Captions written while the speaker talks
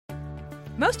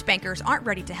Most bankers aren't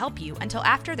ready to help you until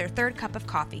after their third cup of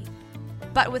coffee.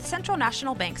 But with Central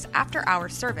National Bank's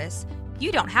after-hours service,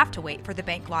 you don't have to wait for the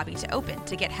bank lobby to open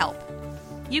to get help.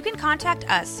 You can contact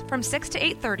us from 6 to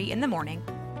 8:30 in the morning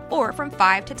or from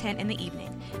 5 to 10 in the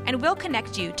evening, and we'll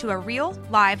connect you to a real,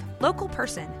 live, local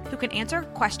person who can answer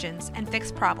questions and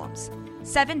fix problems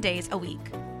 7 days a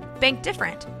week. Bank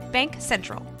different. Bank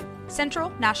Central. Central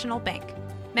National Bank.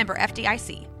 Member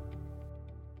FDIC.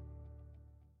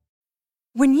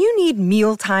 When you need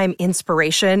mealtime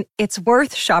inspiration, it's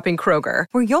worth shopping Kroger,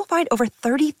 where you'll find over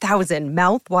 30,000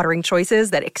 mouth-watering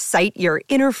choices that excite your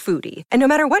inner foodie. And no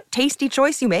matter what tasty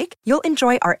choice you make, you'll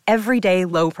enjoy our everyday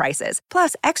low prices,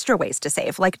 plus extra ways to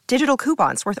save, like digital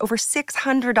coupons worth over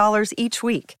 $600 each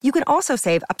week. You can also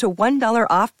save up to $1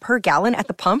 off per gallon at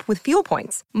the pump with fuel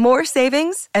points. More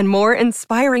savings and more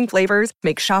inspiring flavors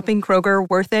make shopping Kroger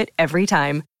worth it every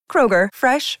time. Kroger,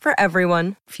 fresh for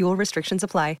everyone. Fuel restrictions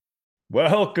apply.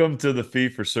 Welcome to the Fee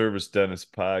for Service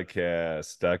Dentist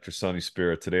Podcast. Dr. Sonny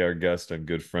Spirit. Today, our guest and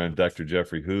good friend, Dr.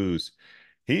 Jeffrey Hughes.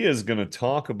 He is going to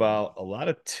talk about a lot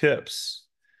of tips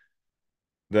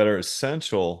that are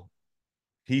essential,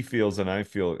 he feels, and I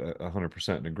feel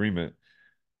 100% in agreement,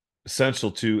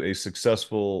 essential to a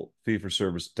successful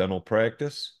fee-for-service dental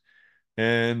practice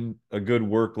and a good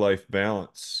work-life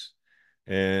balance.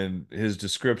 And his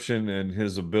description and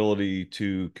his ability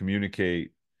to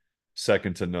communicate,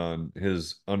 second to none.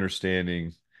 His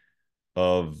understanding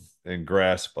of and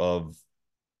grasp of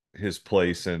his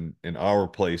place and our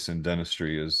place in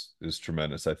dentistry is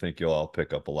tremendous. I think you'll all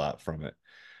pick up a lot from it.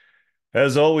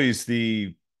 As always,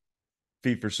 the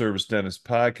Fee-for-Service Dentist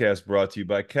Podcast brought to you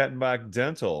by Kettenbach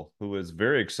Dental, who is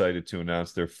very excited to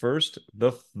announce their first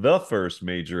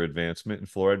major advancement in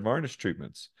fluoride varnish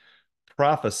treatments,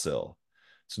 Prophysil.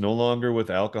 It's no longer with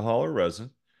alcohol or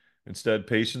resin. Instead,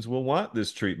 patients will want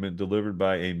this treatment delivered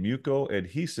by a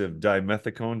muco-adhesive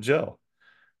dimethicone gel,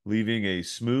 leaving a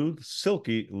smooth,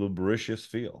 silky, lubricious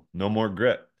feel. No more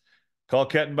grit. Call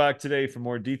Kettenbach today for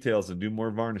more details and do more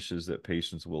varnishes that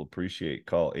patients will appreciate.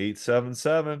 Call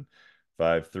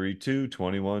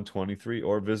 877-532-2123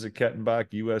 or visit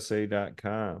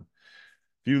KettenbachUSA.com.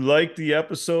 If you like the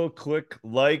episode, click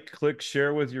like, click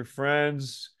share with your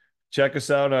friends. Check us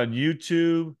out on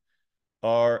YouTube.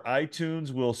 Our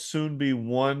iTunes will soon be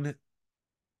one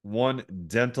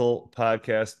dental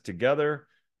podcast together.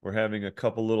 We're having a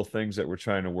couple little things that we're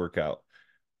trying to work out.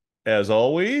 As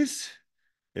always,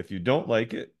 if you don't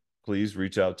like it, please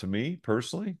reach out to me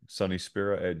personally,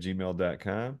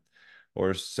 sonnyspira@gmail.com,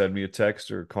 or send me a text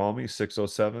or call me,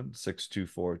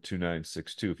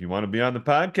 607-624-2962. If you want to be on the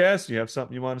podcast, you have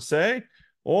something you want to say,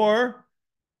 or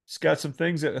just got some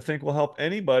things that I think will help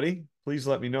anybody, please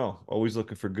let me know. Always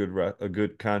looking for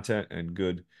good content and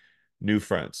good new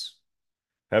friends.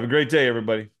 Have a great day,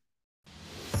 everybody.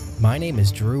 My name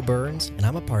is Drew Burns, and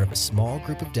I'm a part of a small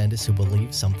group of dentists who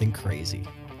believe something crazy.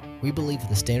 We believe that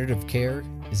the standard of care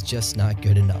is just not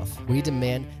good enough. We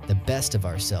demand the best of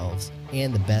ourselves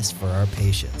and the best for our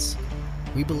patients.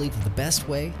 We believe that the best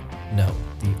way? No,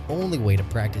 the only way to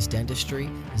practice dentistry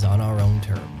is on our own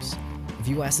terms. If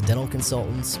you ask the dental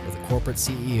consultants or the corporate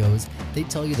CEOs, they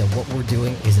tell you that what we're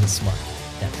doing isn't smart,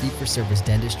 that fee-for-service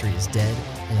dentistry is dead,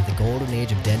 and that the golden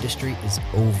age of dentistry is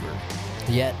over.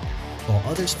 Yet, while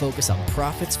others focus on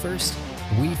profits first,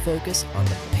 we focus on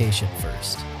the patient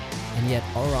first. And yet,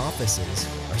 our offices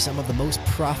are some of the most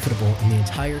profitable in the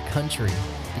entire country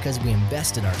because we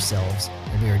invest in ourselves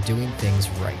and we are doing things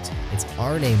right. It's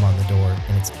our name on the door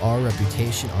and it's our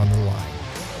reputation on the line.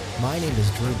 My name is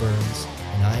Drew Burns,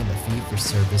 and I am a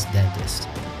fee-for-service dentist.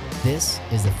 This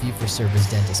is the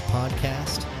Fee-for-Service Dentist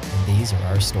Podcast, and these are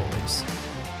our stories.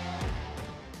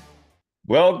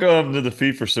 Welcome to the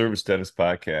Fee-for-Service Dentist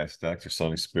Podcast. Dr.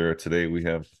 Sonny Spirit. Today we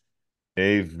have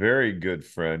a very good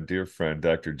friend, dear friend,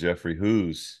 Dr. Jeffrey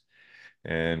Hughes.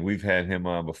 And we've had him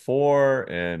on before,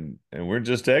 and we're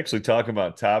just actually talking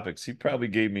about topics. He probably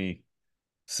gave me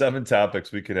 7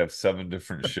 topics we could have 7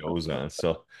 different shows on.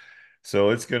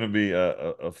 So it's going to be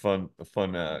a fun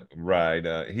ride.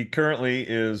 He currently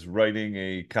is writing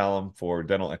a column for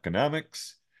Dental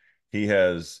Economics. He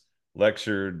has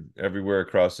lectured everywhere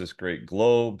across this great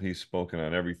globe. He's spoken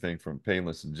on everything from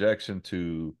painless injection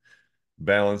to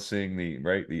balancing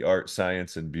the art,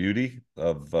 science, and beauty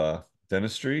of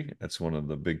dentistry. That's one of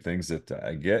the big things that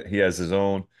I get. He has his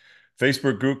own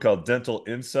Facebook group called Dental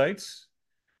Insights,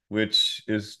 which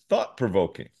is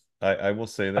thought-provoking. I will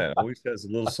say that. Always has a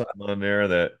little something on there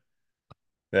that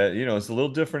it's a little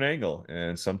different angle.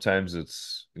 And sometimes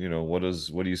it's, what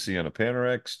do you see on a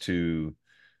Panorex to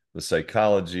the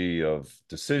psychology of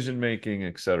decision making,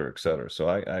 et cetera, et cetera. So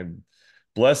I'm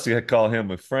blessed to call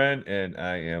him a friend, and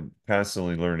I am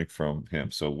constantly learning from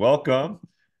him. So welcome,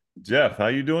 Jeff. How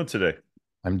you doing today?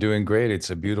 I'm doing great. It's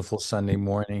a beautiful Sunday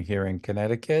morning here in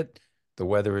Connecticut. The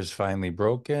weather is finally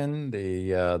broken.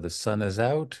 The sun is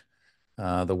out.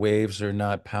 The waves are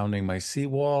not pounding my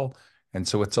seawall, and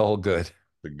so it's all good.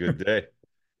 A good day.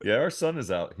 Yeah, our sun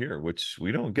is out here, which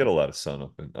we don't get a lot of sun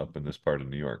up in this part of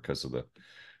New York because of the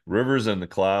rivers and the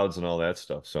clouds and all that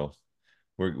stuff. So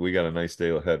we got a nice day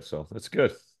ahead. So that's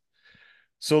good.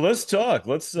 So let's talk.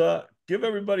 Let's give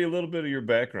everybody a little bit of your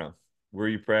background, where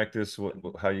you practice,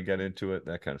 how you got into it,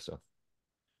 that kind of stuff.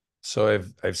 So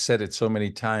I've said it so many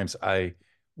times.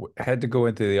 Had to go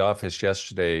into the office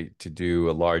yesterday to do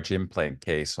a large implant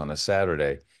case on a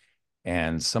Saturday,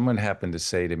 and someone happened to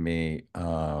say to me,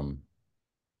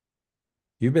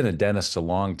 "You've been a dentist a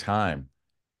long time."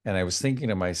 And I was thinking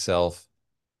to myself,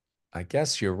 I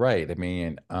guess you're right. I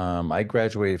mean, I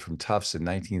graduated from Tufts in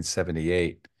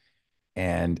 1978,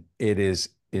 and it is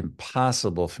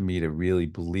impossible for me to really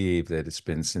believe that it's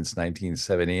been since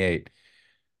 1978.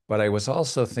 But I was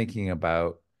also thinking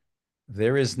about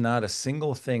there is not a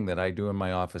single thing that I do in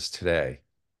my office today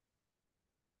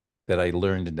that I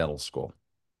learned in dental school.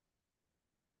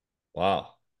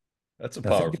 Wow, that's a Now,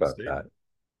 think powerful about statement. that.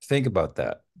 Think about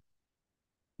that.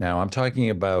 Now, I'm talking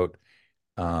about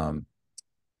um,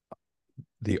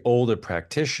 the older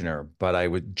practitioner, but I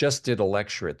would just did a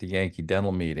lecture at the Yankee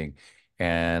Dental meeting,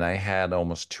 and I had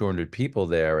almost 200 people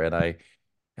there, and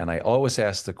I always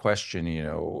ask the question,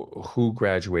 who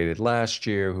graduated last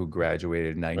year, who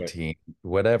graduated Right. 19,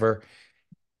 whatever.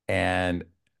 And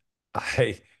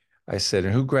I I said,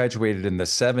 and who graduated in the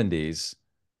 70s?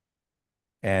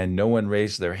 And no one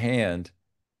raised their hand.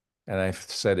 And I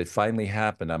said, it finally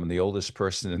happened. I'm the oldest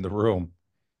person in the room.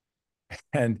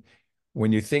 And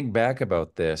when you think back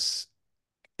about this,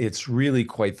 it's really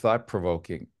quite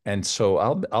thought-provoking. And so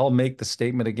I'll make the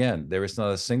statement again. There is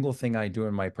not a single thing I do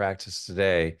in my practice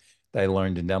today that I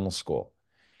learned in dental school.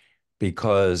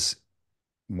 Because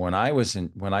when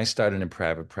I started in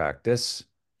private practice,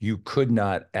 you could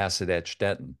not acid etch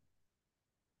dentin.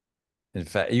 In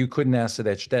fact, you couldn't acid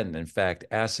etch dentin. In fact,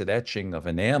 acid etching of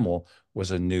enamel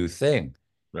was a new thing.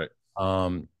 Right.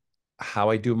 Um, how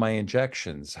I do my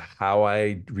injections, how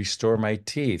I restore my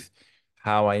teeth,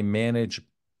 how I manage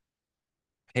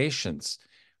patients,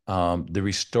 the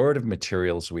restorative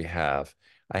materials we have.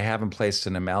 I haven't placed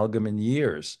an amalgam in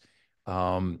years.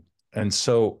 And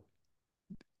so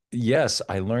yes,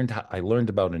 I learned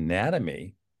about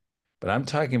anatomy, but I'm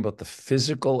talking about the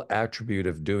physical attribute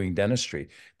of doing dentistry.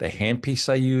 The handpiece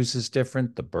I use is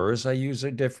different. The burrs I use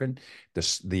are different.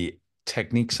 The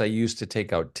techniques I use to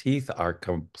take out teeth are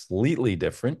completely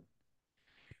different.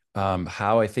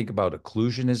 How I think about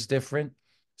occlusion is different.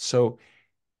 So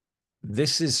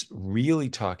this is really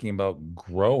talking about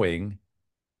growing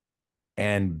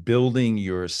and building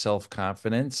your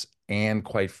self-confidence and,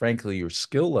 quite frankly, your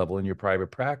skill level in your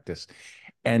private practice.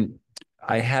 And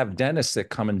I have dentists that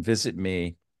come and visit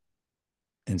me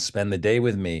and spend the day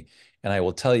with me. And I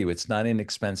will tell you, it's not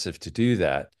inexpensive to do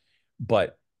that.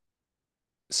 But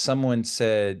someone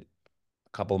said a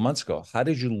couple of months ago, how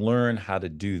did you learn how to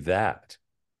do that?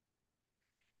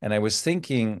 And I was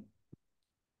thinking,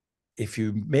 if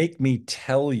you make me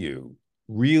tell you,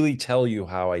 really tell you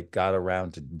how I got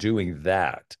around to doing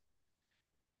that,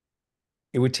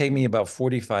 it would take me about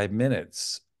 45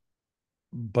 minutes.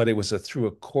 But it was through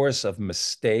a course of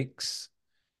mistakes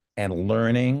and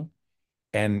learning.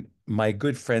 And my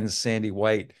good friend Sandy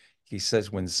White, he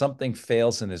says when something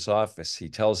fails in his office, he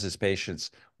tells his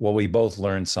patients, well, we both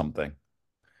learned something.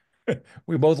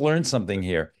 We both learned something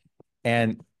here.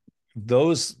 And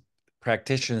those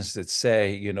practitioners that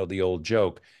say, the old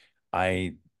joke,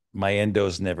 I my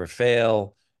endos never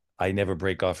fail, I never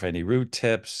break off any root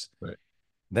tips. Right.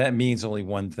 That means only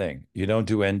one thing. You don't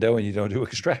do endo and you don't do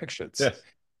extractions. Yes.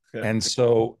 Yeah. And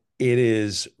so it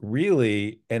is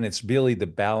really, and it's really the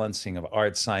balancing of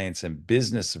art, science, and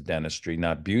business of dentistry,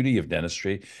 not beauty of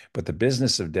dentistry, but the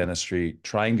business of dentistry,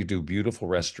 trying to do beautiful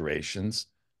restorations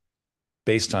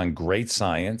based on great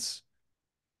science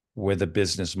with a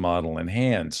business model in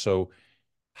hand. So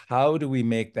how do we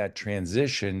make that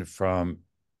transition from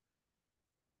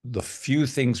the few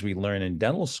things we learn in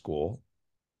dental school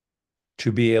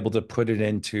to be able to put it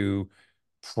into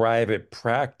private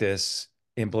practice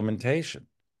implementation?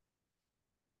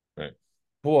 Right.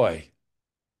 Boy,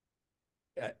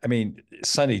 I mean,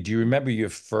 Sonny, do you remember your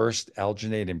first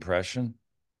alginate impression?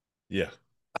 Yeah.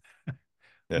 I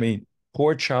Yeah. mean,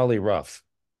 poor Charlie Ruff.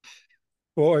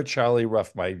 Poor Charlie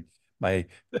Ruff, my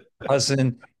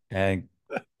cousin and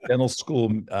dental school.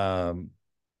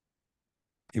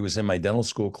 He was in my dental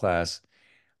school class,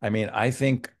 I mean, I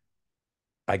think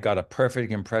I got a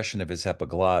perfect impression of his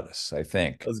epiglottis, I I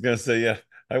think. was gonna say, yeah,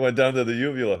 I went down to the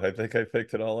uvula. I think I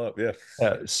picked it all up. Yeah.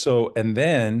 And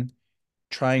then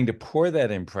trying to pour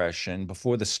that impression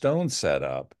before the stone set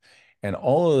up and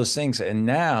all of those things. And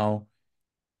now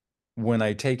when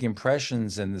I take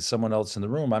impressions and there's someone else in the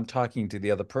room, I'm talking to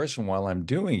the other person while I'm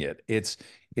doing it. It's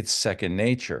second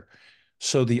nature.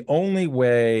 So the only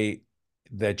way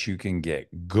that you can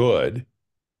get good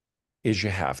is you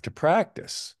have to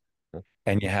practice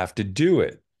and you have to do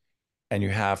it and you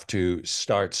have to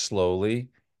start slowly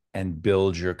and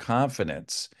build your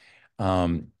confidence.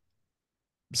 Um,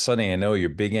 Sonny, I know you're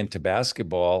big into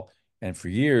basketball, and for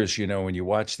years, when you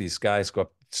watch these guys go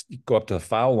up to the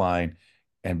foul line,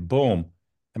 and boom,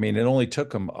 I mean, it only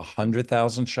took them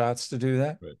 100,000 shots to do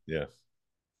that. Right. Yeah.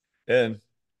 And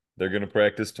they're going to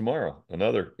practice tomorrow.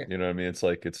 Another, Yeah. you know what I mean? It's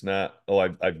like, it's not, oh,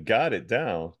 I've got it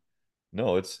down.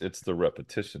 No, it's the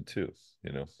repetition too,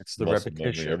 It's the muscle memory,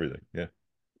 repetition. everything. Yeah.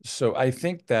 So I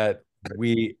think that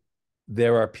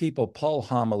there are people. Paul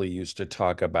Homily used to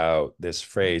talk about this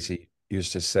phrase. He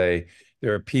used to say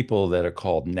there are people that are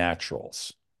called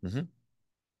naturals. Hmm.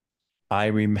 I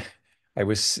rem I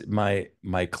was my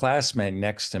classmate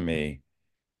next to me,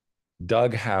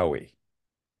 Doug Howie,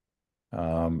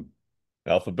 um,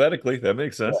 Alphabetically, that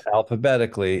makes sense.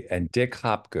 alphabetically, and Dick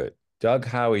Hopgood. Doug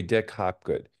Howie, Dick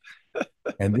Hopgood.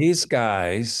 And these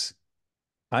guys,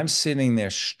 I'm sitting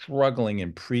there struggling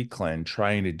in pre-clen,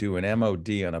 trying to do an MOD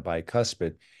on a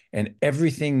bicuspid, and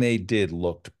everything they did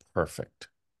looked perfect.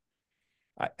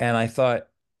 And I thought,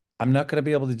 I'm not going to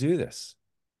be able to do this.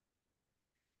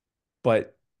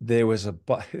 But there was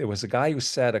a guy who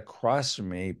sat across from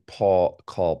me,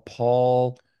 called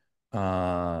Paul.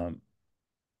 Um,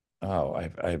 oh,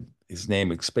 his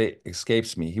name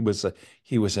escapes me. He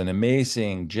was an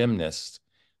amazing gymnast,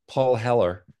 Paul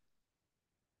Heller,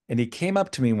 and he came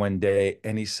up to me one day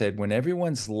and he said, "When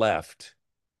everyone's left,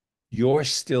 you're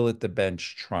still at the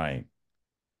bench trying.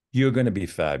 You're going to be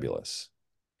fabulous."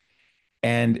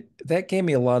 And that gave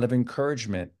me a lot of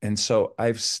encouragement. And so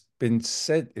it's been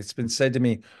said to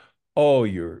me, "Oh,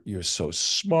 you're so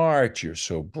smart, you're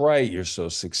so bright, you're so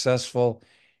successful."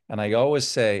 And I always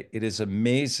say, it is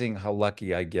amazing how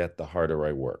lucky I get the harder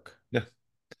I work. Yeah.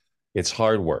 It's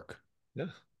hard work. Yeah.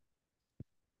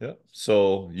 Yeah.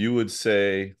 So you would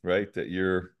say, right, that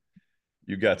you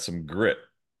got some grit,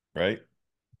 right?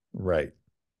 Right.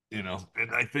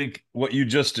 And I think what you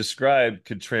just described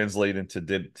could translate into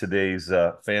today's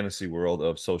fantasy world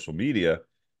of social media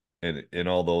and in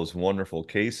all those wonderful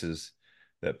cases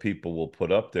that people will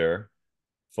put up there,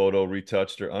 photo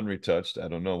retouched or unretouched. I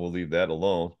don't know. We'll leave that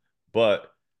alone.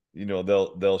 But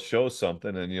they'll show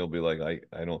something and you'll be like,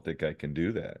 I don't think I can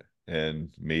do that.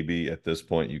 And maybe at this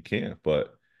point you can't.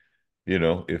 But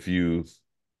if you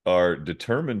are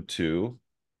determined to,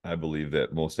 I believe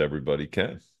that most everybody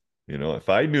can. If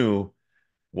I knew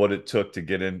what it took to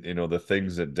get in, the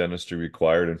things that dentistry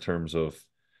required in terms of,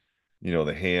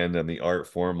 the hand and the art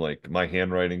form, like my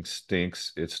handwriting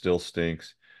stinks, it still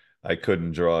stinks. I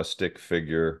couldn't draw a stick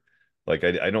figure. Like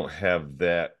I don't have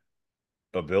that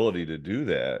ability to do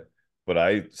that. But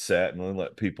I sat and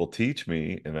let people teach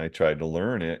me, and I tried to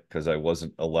learn it because I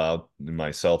wasn't allowed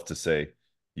myself to say,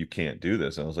 you can't do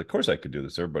this. And I was like, of course I could do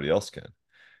this. Everybody else can.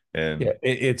 Yeah, And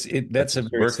that's that's a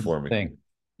just very worked simple for me. thing.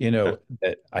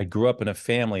 That I grew up in a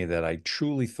family that I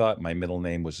truly thought my middle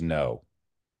name was No.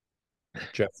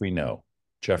 Jeffrey No.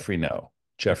 Jeffrey No.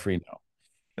 Jeffrey No.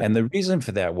 And the reason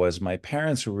for that was my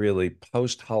parents were really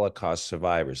post-Holocaust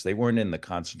survivors. They weren't in the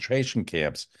concentration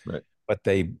camps, Right. but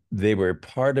they were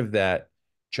part of that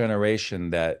generation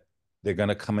that they're going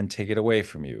to come and take it away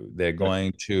from you. They're Right.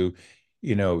 going to,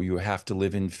 you have to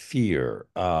live in fear.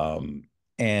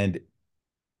 And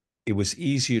it was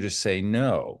easier to say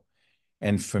no.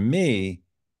 And for me,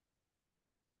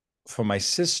 for my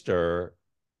sister,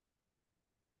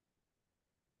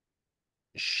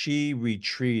 she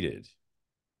retreated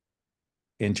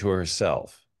into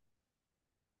herself.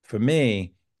 For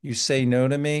me, you say no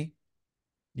to me,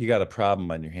 you got a problem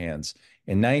on your hands.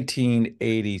 In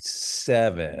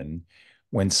 1987,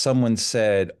 when someone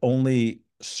said only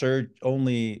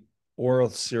oral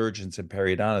surgeons and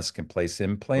periodontists can place Right.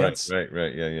 implants, Right.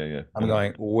 Right. Yeah. Yeah. Yeah. I'm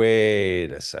going, wait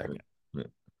a Right. second. Yeah.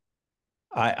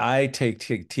 I take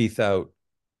teeth out.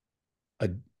 A,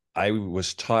 I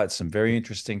was taught some very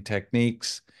interesting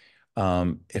techniques.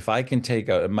 If I can take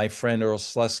out, my friend Earl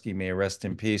Slusky, may rest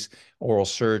in peace, oral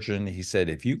surgeon, he said,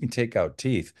 if you can take out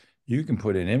teeth, you can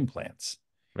put in implants.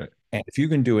 Right. And if you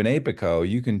can do an apico,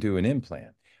 you can do an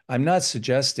implant. I'm not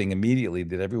suggesting immediately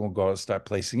that everyone go out and start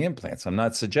placing implants. I'm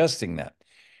not suggesting that.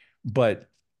 But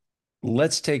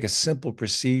let's take a simple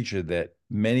procedure that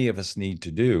many of us need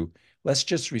to do. Let's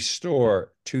just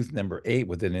restore tooth number 8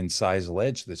 with an incisal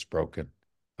edge that's broken,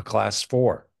 a class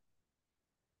 4.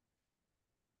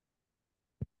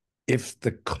 If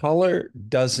the color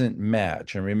doesn't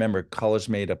match, and remember, color's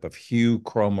made up of hue,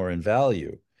 chroma, and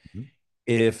value. Mhm.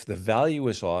 If the value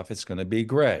is off, it's going to be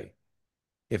gray.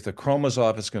 If the chroma's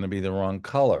off, it's going to be the wrong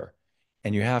color.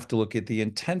 And you have to look at the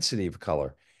intensity of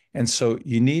color. And so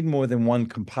you need more than one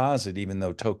composite, even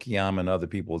though Tokiyama and other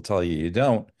people will tell you you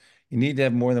don't. You need to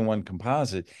have more than one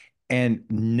composite and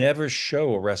never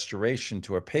show a restoration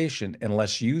to a patient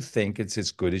unless you think it's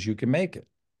as good as you can make it.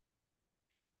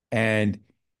 And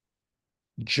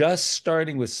just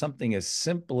starting with something as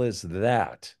simple as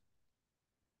that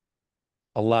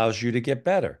allows you to get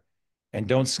better. And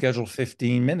don't schedule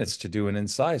 15 minutes to do an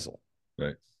incisal.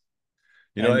 Right.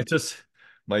 And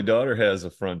My daughter has a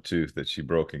front tooth that she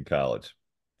broke in college.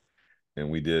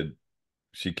 And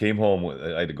she came home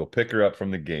I had to go pick her up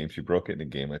from the game. She broke it in the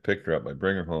game. I picked her up. I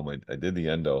bring her home. I did the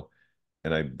endo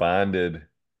and I bonded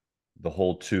the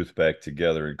whole tooth back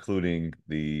together, including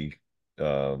the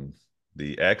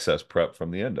access prep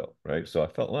from the endo, right? So I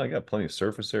felt, well, I got plenty of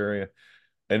surface area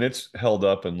and it's held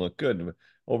up and looked good.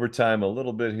 Over time, a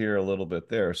little bit here, a little bit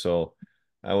there. So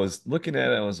I was looking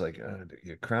at it, I was like, do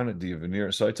you crown it, do you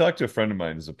veneer? So I talked to a friend of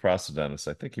mine who's a prosthodontist.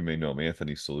 I think you may know him,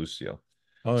 Anthony Salucio.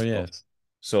 oh, So, yes.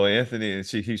 so Anthony,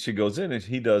 she goes in and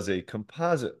he does a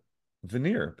composite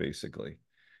veneer, basically.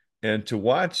 And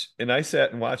I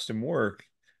sat and watched him work.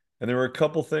 And there were a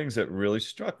couple things that really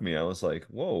struck me. I was like,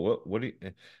 whoa, what do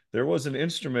you, there was an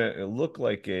instrument, it looked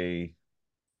like a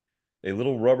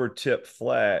little rubber tip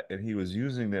flat, and he was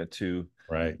using that to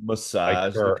Right.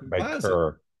 massage the By composite.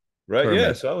 Kerr. Right. Kerr Yeah.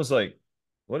 makes, So I was like,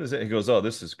 what is it? He goes, oh,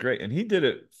 this is great. And he did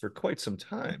it for quite some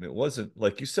time. It wasn't,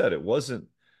 like you said, it wasn't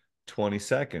 20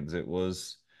 seconds. It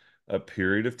was a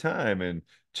period of time and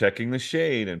checking the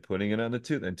shade and putting it on the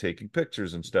tooth and taking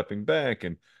pictures and stepping back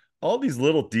and all these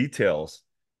little details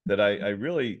that I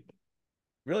really,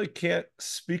 really can't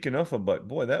speak enough of. But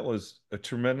boy, that was a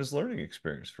tremendous learning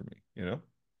experience for me, you know?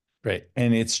 right.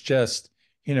 And it's just,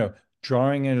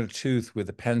 drawing in a tooth with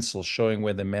a pencil, showing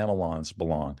where the mamelons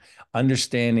belong,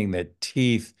 understanding that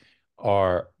teeth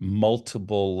are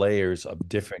multiple layers of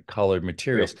different colored Wait,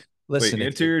 materials. wait, Listen,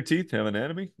 anterior teeth have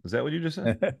anatomy? Is that what you just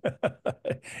said?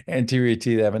 anterior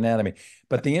teeth have anatomy.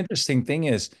 But the interesting thing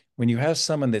is, when you have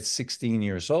someone that's 16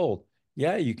 years old,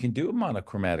 yeah, you can do a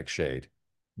monochromatic shade.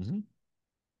 Mhm.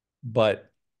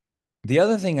 But the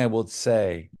other thing I will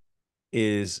say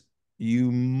is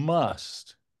you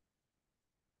must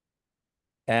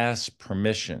ask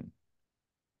permission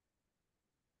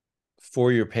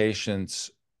for your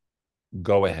patients.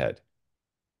 Go ahead.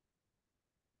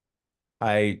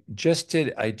 I just did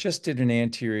an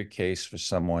anterior case for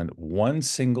someone, one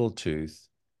single tooth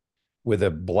with a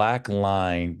black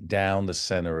line down the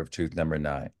center of tooth number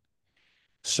 9.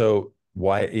 So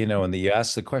why, and you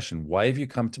ask the question, why have you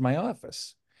come to my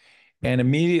office? And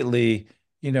immediately,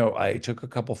 I took a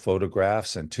couple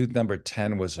photographs, and tooth number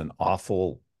 10 was an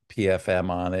awful PFM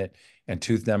on it. And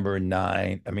tooth number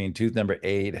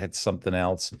 8 had something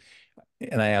else.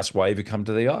 And I asked, why have you come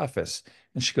to the office?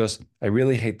 And she goes, I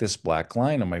really hate this black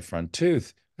line on my front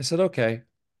tooth. I said, okay.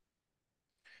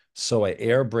 So I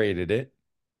air braided it,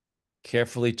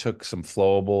 carefully took some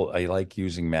flowable, I like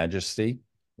using Majesty,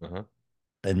 Uh-huh.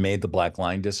 and made the black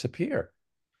line disappear.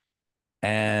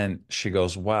 And she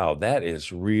goes, wow, that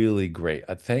is really great.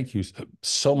 Thank you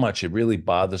so much. It really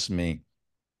bothers me.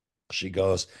 She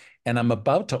goes, and I'm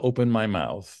about to open my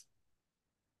mouth.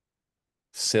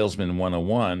 Salesman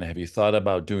 101, have you thought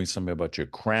about doing something about your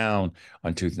crown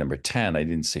on tooth number 10? I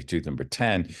didn't say tooth number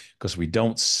 10 because we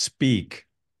don't speak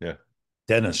Yeah.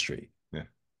 dentistry. Yeah.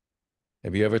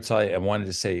 Have you ever thought, I wanted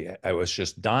to say, I was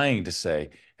just dying to say,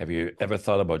 have you ever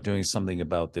thought about doing something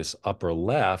about this upper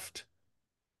left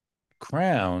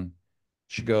crown?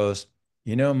 She goes,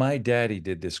 my daddy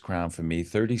did this crown for me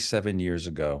 37 years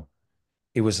ago.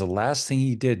 It was the last thing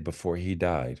he did before he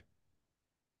died.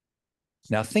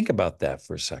 Now think about that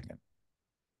for a second.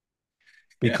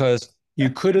 Yeah. Because you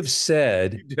could have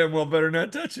said, You damn well better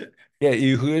not touch it. yeah,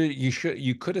 you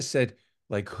could have said,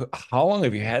 like, how long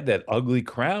have you had that ugly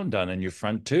crown done in your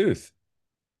front tooth?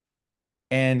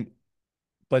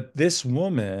 But this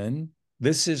woman,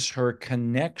 this is her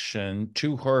connection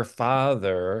to her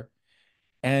father.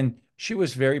 And she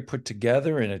was very put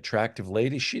together, an attractive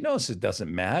lady. She knows it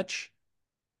doesn't match.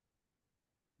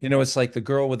 It's like the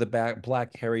girl with the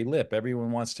black hairy lip.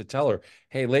 Everyone wants to tell her,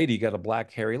 hey, lady, you got a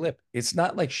black hairy lip. It's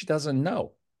not like she doesn't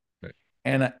know. Right.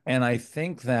 And I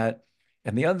think that,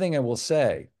 and the other thing I will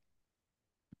say,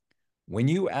 When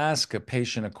you ask a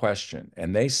patient a question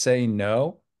and they say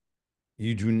no,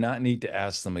 you do not need to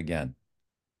ask them again.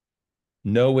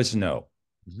 No is no.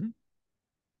 Mhm.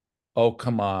 Oh,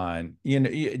 come on.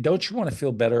 Don't you want to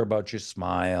feel better about your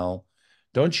smile?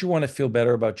 Don't you want to feel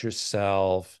better about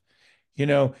yourself? You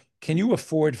know, can you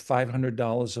afford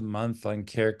 $500 a month on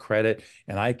care credit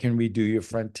and I can redo your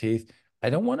front teeth? I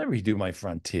don't want to redo my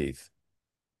front teeth.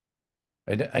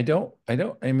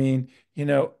 I mean,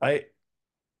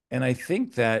 and I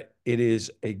think that it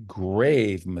is a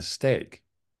grave mistake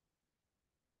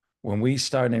when we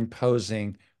start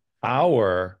imposing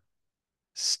our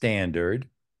standard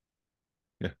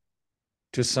Yeah.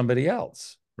 to somebody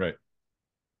else. Right.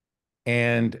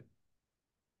 And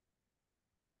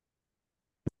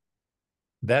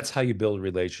that's how you build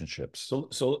relationships.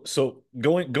 So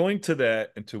going to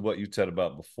that and to what you said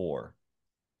about before.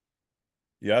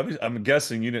 Yeah, I'm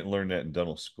guessing you didn't learn that in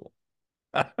dental school.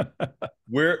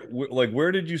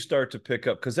 Where did you start to pick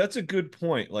up? Because that's a good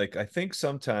point. Like I think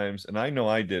sometimes, and I know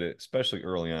I did it, especially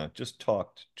early on, just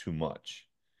talked too much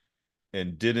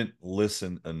and didn't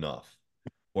listen enough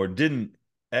or didn't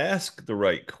ask the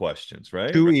right questions,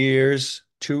 right? Two ears,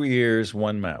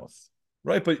 one mouth.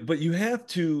 Right, but you have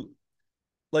to,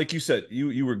 like you said,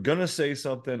 you were gonna say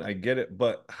something, I get it,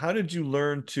 but how did you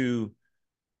learn to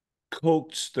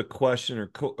coax the question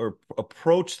or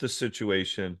approach the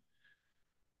situation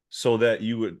so that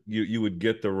you would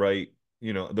get the right,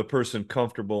 the person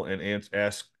comfortable and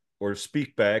ask or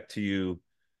speak back to you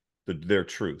their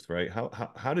truth, right?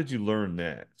 How did you learn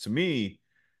that? To me,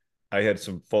 I had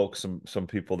some folks, some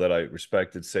people that I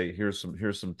respected say, here's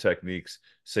some techniques,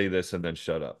 say this and then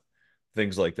shut up.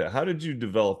 Things like that. How did you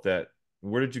develop that?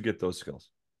 Where did you get those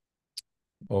skills?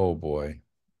 Oh boy.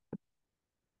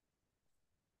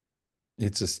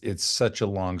 It's such a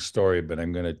long story, but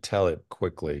I'm going to tell it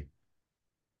quickly.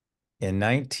 In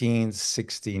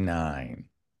 1969,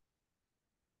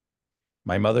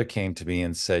 my mother came to me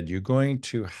and said, "You're going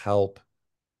to help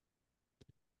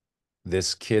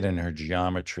this kid in her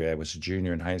geometry." I was a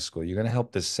junior in high school. "You're going to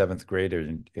help this seventh grader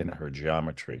in her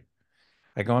geometry."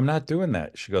 I go, "I'm not doing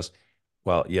that." She goes,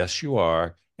 "Well, yes, you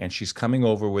are. And she's coming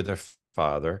over with her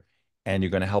father, and you're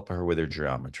going to help her with her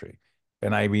geometry."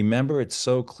 And I remember it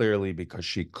so clearly because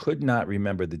she could not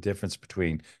remember the difference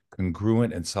between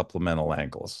congruent and supplemental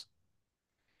angles.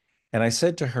 And I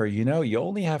said to her, you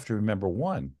only have to remember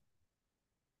one,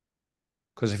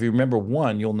 because if you remember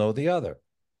one, you'll know the other.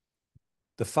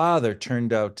 The father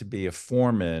turned out to be a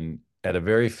foreman at a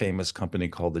very famous company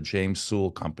called the James Sewell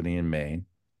Company in Maine.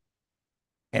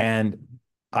 And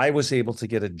I was able to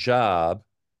get a job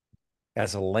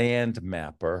as a land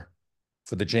mapper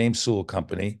for the James Sewell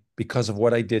Company because of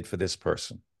what I did for this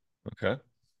person, Okay.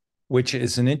 which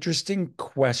is an interesting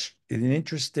question, an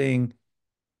interesting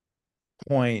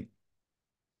point.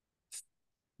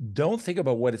 Don't think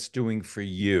about what it's doing for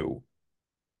you.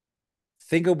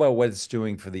 Think about what it's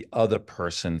doing for the other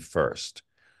person first.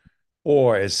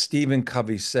 Or as Stephen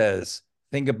Covey says,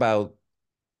 think about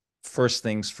first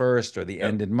things first or the Yep.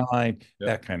 end in mind, Yep.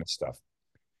 that kind of stuff.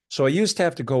 So I used to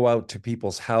have to go out to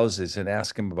people's houses and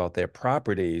ask them about their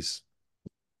properties.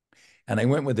 And I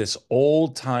went with this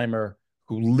old timer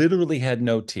who literally had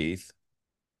no teeth.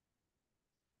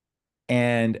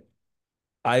 And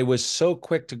I was so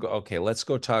quick to go, "Okay, let's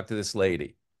go talk to this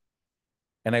lady."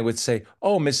 And I would say,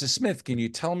 "Oh, Mrs. Smith, can you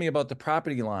tell me about the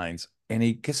property lines?" And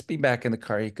he gets me back in the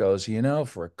car. He goes,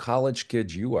 "For a college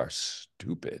kid, you are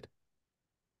stupid."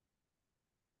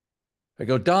 I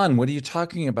go, "Don, what are you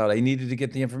talking about? I needed to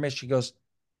get the information." She goes,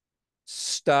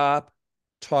 "Stop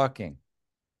talking.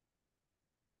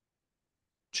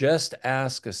 Just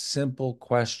ask a simple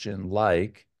question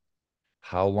like,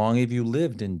 how long have you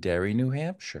lived in Derry, New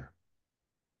Hampshire?"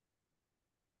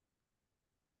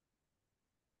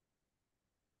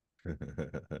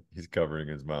 He's covering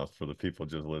his mouth for the people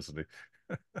just listening.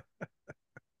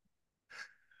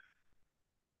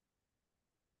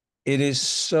 It is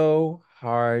so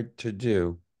hard to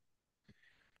do.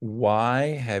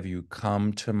 Why have you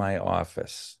come to my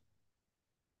office?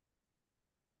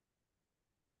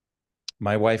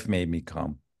 My wife made me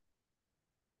come.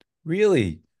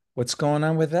 Really? What's going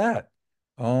on with that?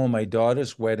 Oh, my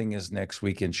daughter's wedding is next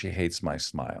week and she hates my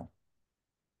smile.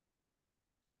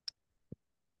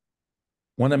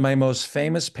 One of my most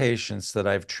famous patients that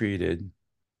I've treated,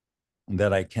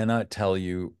 that I cannot tell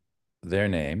you their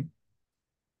name,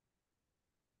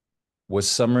 was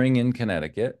summering in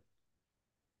Connecticut.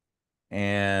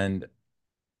 And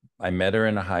I met her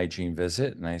in a hygiene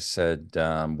visit and I said,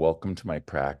 "Welcome to my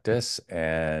practice."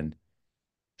 And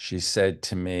she said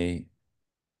to me,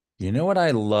 "You know what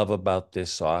I love about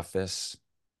this office?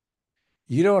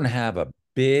 You don't have a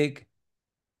big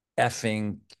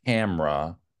effing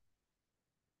camera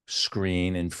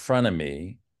screen in front of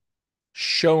me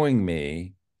showing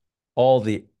me all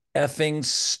the effing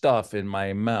stuff in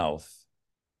my mouth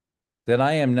that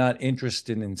I am not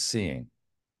interested in seeing.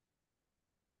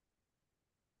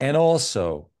 And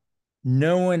also,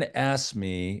 no one asked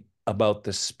me about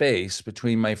the space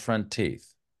between my front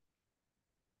teeth.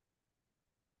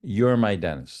 You're my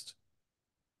dentist.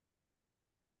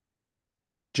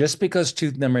 Just because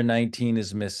tooth number 19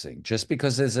 is missing, just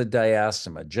because there's a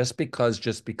diastema, just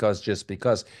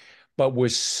because, but we're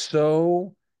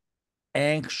so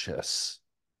anxious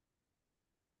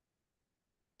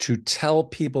to tell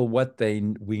people what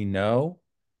we know.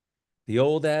 The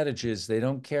old adage is they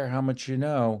don't care how much you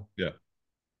know Yeah. So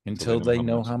until they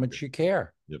know how you much care. you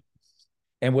care. Yep.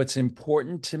 And what's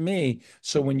important to me,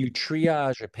 so when you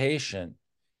triage a patient,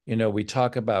 we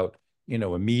talk about,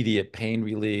 immediate pain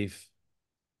relief,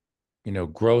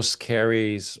 gross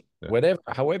caries, Yeah. whatever,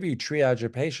 however you triage a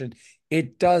patient,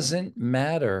 it doesn't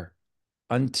matter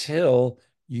until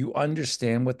you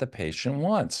understand what the patient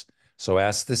wants. So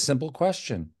ask this simple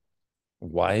question: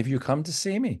 why have you come to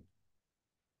see me?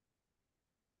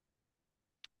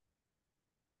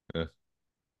 Yeah.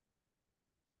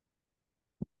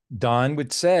 Don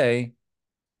would say,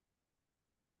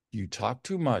 you talk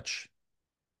too much.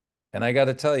 And I got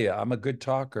to tell you, I'm a good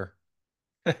talker.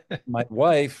 My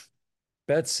wife,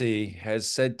 Betsy, has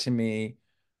said to me,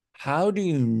 how do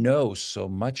you know so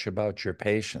much about your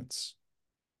patients?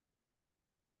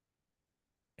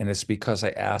 And it's because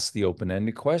I ask the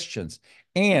open-ended questions.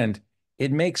 And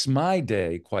it makes my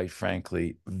day, quite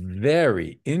frankly,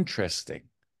 very interesting.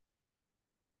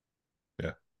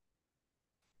 Yeah.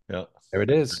 Yeah. There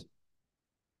it is.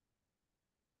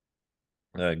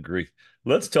 I agree.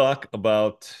 Let's talk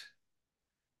about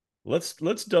let's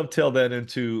dovetail that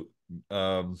into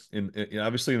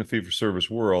obviously in the fee for service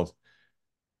world,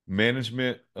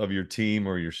 management of your team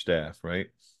or your staff, right?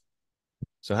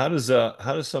 So how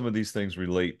does some of these things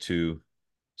relate to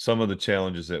some of the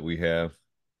challenges that we have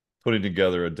putting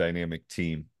together a dynamic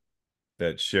team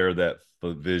that share that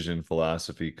vision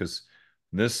philosophy? Because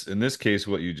in this case,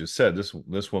 what you just said,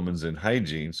 this woman's in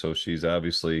hygiene, so she's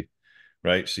obviously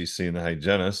right. She's seeing the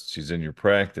hygienist. She's in your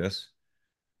practice.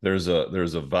 There's a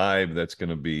vibe that's going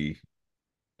to be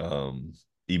um,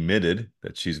 emitted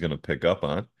that she's going to pick up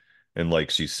on, and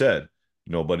like she said,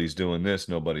 nobody's doing this,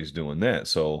 nobody's doing that.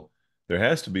 So there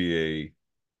has to be a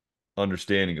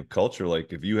understanding of culture.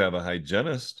 Like if you have a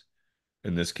hygienist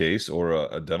in this case, or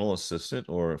a dental assistant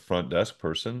or a front desk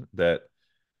person that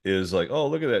is like, oh,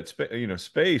 look at that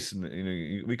space,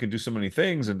 and we can do so many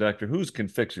things, and Doctor Who's can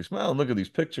fix your smile, and look at these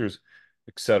pictures,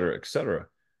 et cetera, et cetera.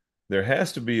 There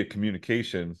has to be a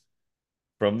communication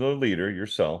from the leader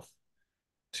yourself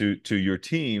to your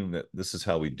team that this is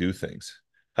how we do things.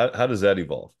 How does that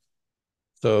evolve?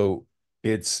 So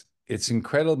it's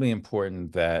incredibly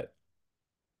important that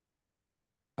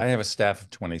I have a staff of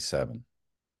 27,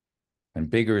 and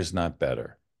bigger is not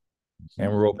better. And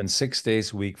we're open 6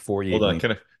 days a week, four Hold on,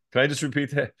 evenings. can I just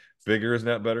repeat that? Bigger is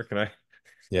not better.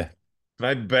 Yeah. Can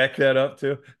I back that up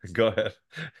too? Go ahead.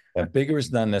 Bigger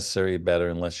is not necessarily better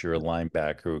unless you're a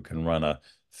linebacker who can run a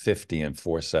 50 in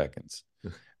 4 seconds,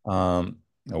 or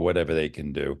whatever they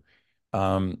can do.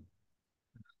 Um,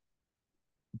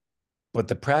 but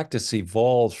the practice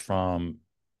evolved from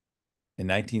in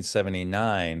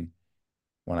 1979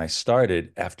 when I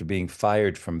started after being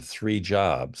fired from 3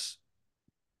 jobs,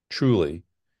 truly.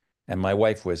 And my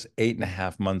wife was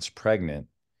 8.5 months pregnant.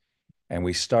 And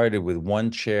we started with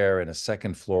one chair and a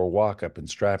second floor walk up in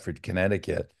Stratford,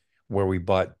 Connecticut, where we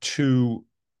bought 2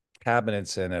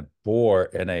 cabinets and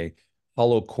a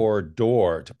hollow core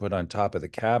door to put on top of the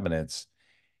cabinets.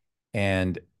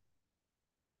 And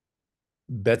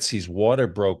Betsy's water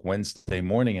broke Wednesday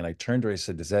morning. And I turned to her, I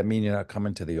said, does that mean you're not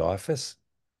coming to the office?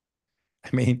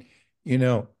 I mean, you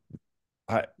know,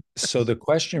 I, so the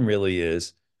question really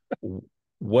is,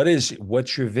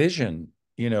 what's your vision?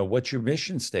 What's your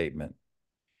mission statement?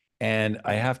 And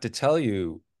I have to tell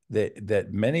you that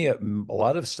a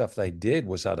lot of stuff that I did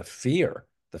was out of fear,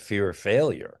 the fear of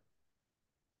failure,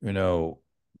 you know,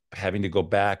 having to go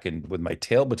back and with my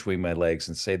tail between my legs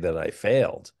and say that I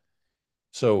failed.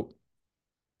 So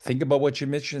think about what your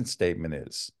mission statement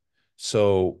is.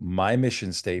 So my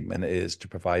mission statement is to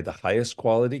provide the highest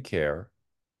quality care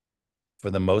for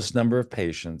the most number of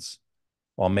patients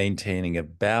while maintaining a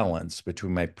balance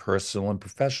between my personal and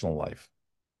professional life.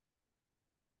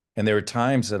 And there are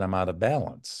times that I'm out of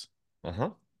balance.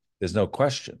 Uh-huh. There's no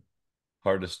question.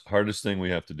 Hardest thing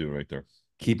we have to do right there.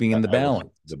 keeping in the I will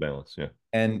balance. the balance. Yeah.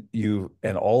 And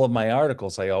all of my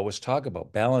articles, I always talk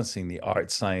about balancing the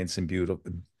art, science, and beautiful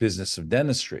business of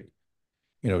dentistry.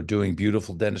 Doing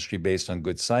beautiful dentistry based on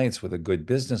good science with a good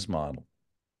business model.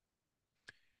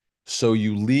 So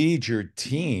you lead your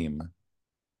team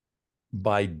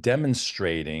by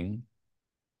demonstrating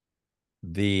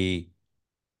the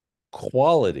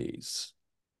qualities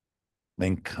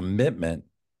and commitment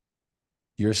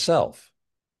yourself.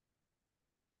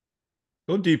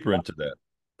 Go deeper into that.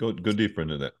 Go deeper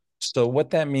into that. So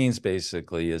what that means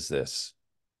basically is this.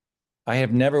 I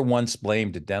have never once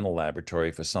blamed a dental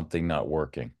laboratory for something not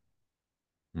working.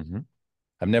 Mm-hmm.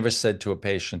 I've never said to a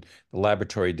patient, the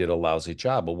laboratory did a lousy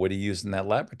job. Well, what are you using that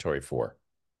laboratory for?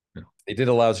 Yeah. They did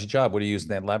a lousy job. What are you using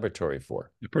that laboratory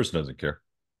for? The person doesn't care.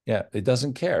 Yeah, it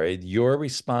doesn't care. You're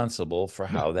responsible for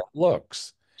Yeah. how that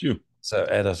looks. It's you. So,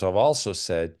 and as I've also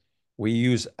said, I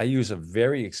use a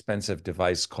very expensive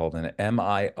device called an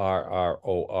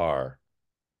MIRROR.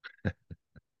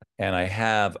 And I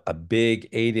have a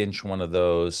big 8-inch one of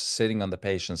those sitting on the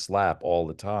patient's lap all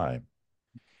the time.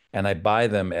 And I buy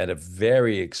them at a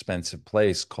very expensive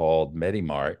place called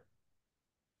MediMart.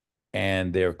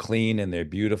 And they're clean and they're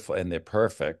beautiful and they're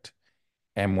perfect.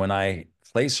 And when I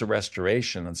place a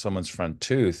restoration on someone's front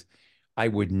tooth, I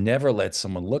would never let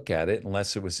someone look at it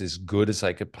unless it was as good as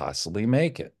I could possibly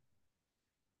make it.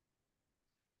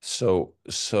 So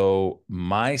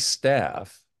my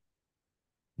staff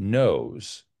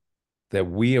knows that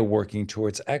we are working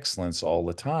towards excellence all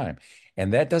the time.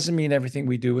 And that doesn't mean everything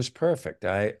we do is perfect.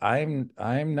 I'm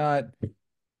not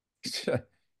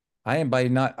I am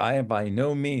by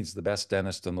no means the best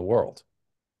dentist in the world.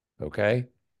 Okay.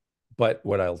 But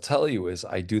what I'll tell you is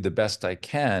I do the best I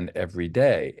can every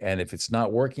day. And if it's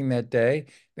not working that day,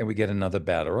 then we get another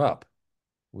batter up.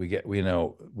 We get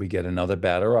another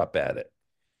batter up at it.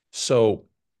 So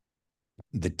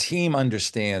the team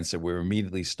understands that we're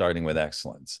immediately starting with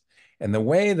excellence. And the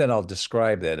way that I'll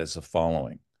describe that is the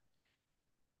following.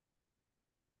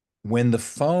 When the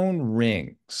phone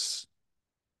rings,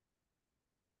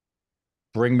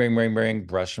 bring,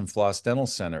 Brush and Floss Dental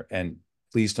Center. And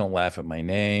please don't laugh at my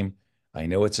name. I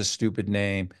know it's a stupid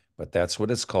name, but that's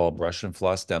what it's called, Brush and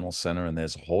Floss Dental Center. And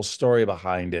there's a whole story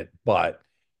behind it. But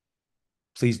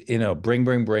please, bring,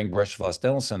 Brush and Floss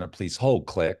Dental Center. Please hold,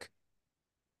 click.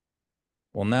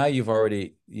 Well, now you've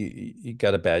already, you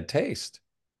got a bad taste.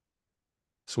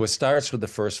 So it starts with the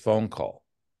first phone call.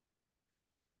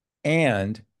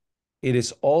 And it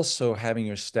is also having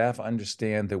your staff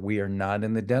understand that we are not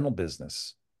in the dental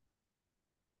business.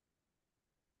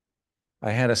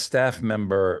 I had a staff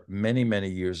member many, many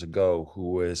years ago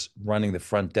who was running the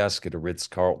front desk at a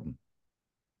Ritz-Carlton.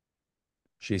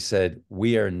 She said,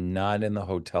 we are not in the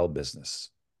hotel business.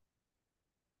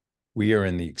 We are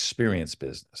in the experience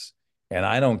business. And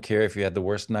I don't care if you had the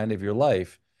worst night of your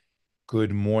life.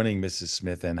 Good morning, Mrs.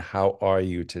 Smith, and how are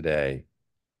you today?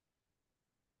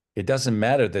 It doesn't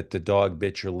matter that the dog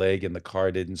bit your leg and the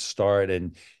car didn't start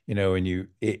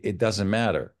it doesn't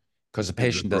matter because the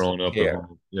patient doesn't care.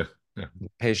 Yeah. Yeah. The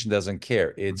patient doesn't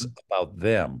care. It's about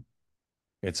them.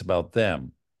 It's about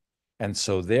them. And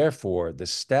so therefore, the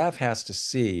staff has to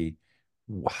see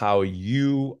how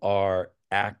you are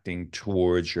acting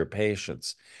towards your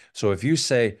patients. So if you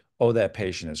say, oh, that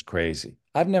patient is crazy.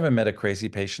 I've never met a crazy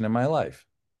patient in my life.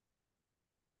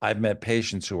 I've met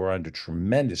patients who are under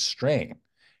tremendous strain.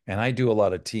 And I do a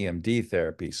lot of TMD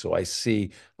therapy. So I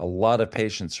see a lot of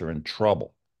patients are in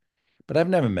trouble. But I've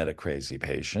never met a crazy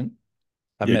patient.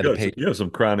 I've met a patient. You have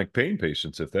some chronic pain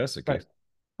patients if that's the case.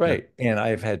 Right. And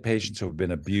I've had patients who have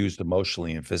been abused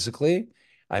emotionally and physically.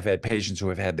 I've had patients who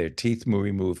have had their teeth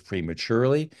removed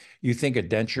prematurely. You think a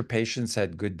denture patient's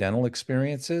had good dental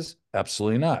experiences?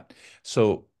 Absolutely not.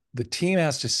 So the team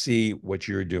has to see what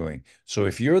you're doing. So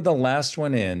if you're the last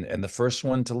one in and the first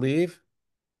one to leave,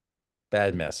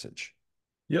 bad message.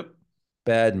 Yep.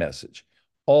 Bad message.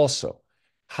 Also,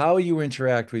 how you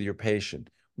interact with your patient.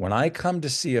 When I come to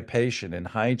see a patient in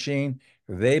hygiene,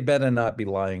 they better not be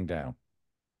lying down.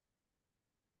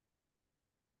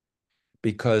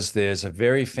 Because there's a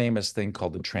very famous thing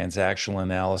called the transactional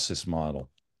analysis model.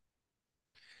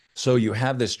 So you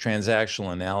have this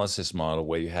transactional analysis model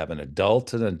where you have an adult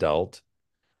to an adult,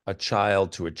 a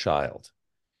child to a child.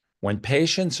 When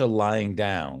patients are lying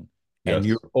down and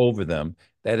you're over them,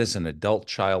 that is an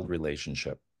adult-child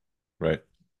relationship. Right.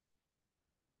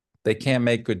 They can't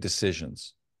make good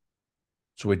decisions.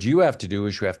 So what you have to do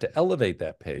is you have to elevate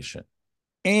that patient.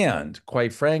 And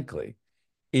quite frankly,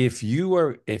 if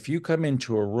you come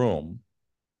into a room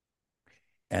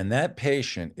and that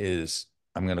patient is,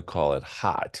 I'm going to call it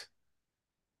hot,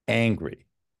 angry,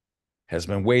 has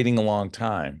been waiting a long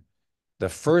time, the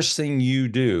first thing you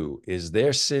do is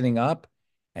they're sitting up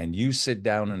and you sit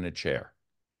down in a chair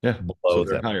Yeah. So below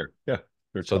they're them. higher. Yeah.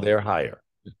 They're So tall. they're higher,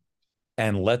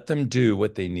 and let them do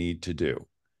what they need to do.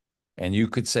 And you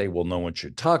could say, well, no one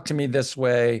should talk to me this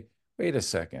way. Wait a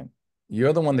second.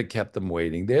 You're the one that kept them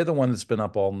waiting. They're the one that's been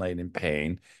up all night in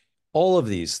pain. All of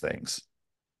these things.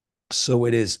 So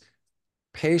it is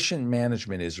patient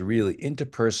management is really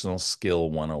interpersonal skill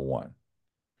 101.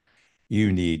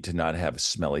 You need to not have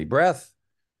smelly breath.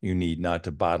 You need not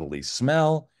to bodily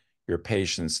smell.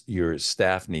 Your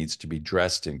staff needs to be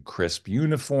dressed in crisp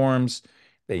uniforms.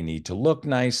 They need to look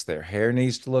nice. Their hair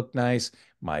needs to look nice.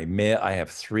 I have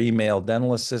four male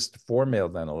dental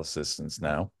assistants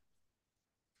now.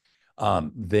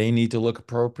 They need to look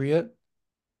appropriate.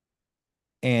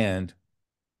 And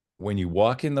when you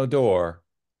walk in the door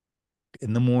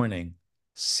in the morning,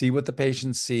 see what the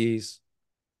patient sees,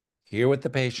 hear what the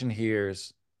patient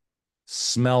hears,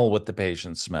 smell what the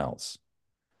patient smells.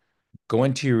 Go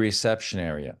into your reception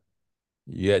area.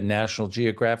 You had National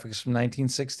Geographics from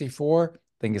 1964. I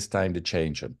think it's time to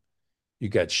change them. You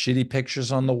got shitty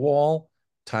pictures on the wall,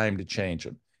 time to change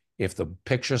them. If the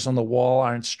pictures on the wall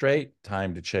aren't straight,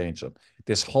 time to change them.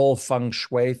 This whole feng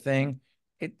shui thing,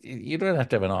 you don't have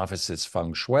to have an office that's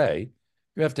feng shui.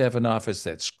 You have to have an office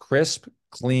that's crisp,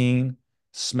 clean,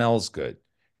 smells good.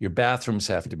 Your bathrooms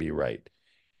have to be right.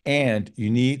 And you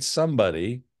need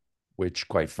somebody, which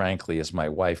quite frankly is my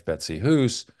wife, Betsy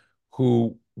Hoos,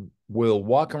 who will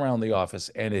walk around the office.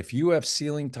 And if you have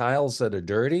ceiling tiles that are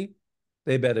dirty,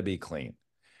 they better be clean,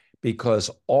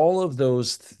 because all of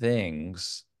those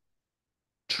things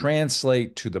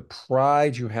translate to the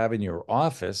pride you have in your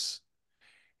office,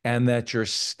 and that your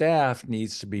staff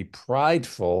needs to be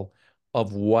prideful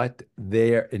of what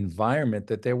their environment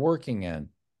that they're working in.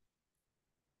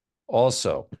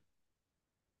 Also,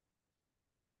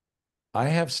 I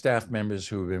have staff members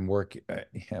who have been working,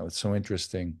 it's so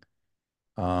interesting.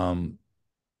 One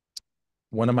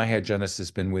of my hygienists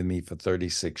has been with me for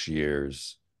 36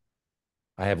 years.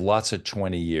 I have lots of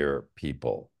 20-year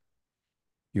people.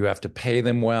 You have to pay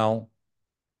them well,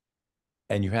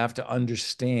 and you have to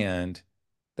understand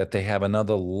that they have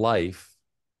another life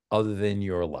other than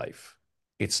your life.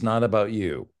 It's not about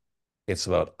you. It's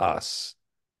about us.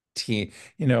 Team.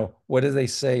 What do they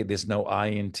say? There's no I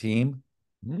in team.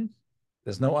 Mm-hmm.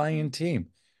 There's no I in team.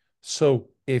 So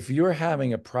if you're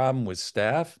having a problem with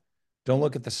staff, don't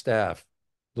look at the staff.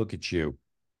 Look at you.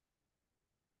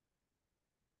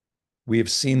 We have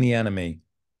seen the enemy.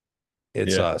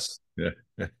 It's Yeah. us. Yeah.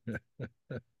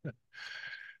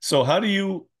 So how do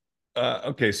you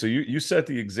okay, so you set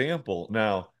the example.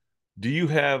 Now, do you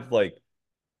have like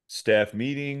staff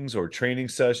meetings or training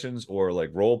sessions or like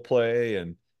role play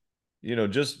and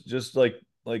just like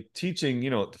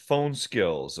teaching, phone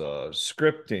skills,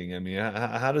 scripting? I mean,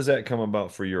 how does that come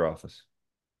about for your office?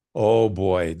 Oh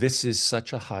boy, this is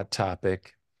such a hot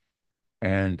topic,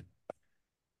 and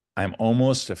I'm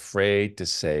almost afraid to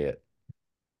say it.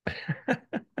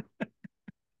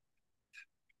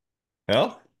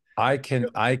 Well, I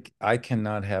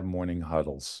cannot have morning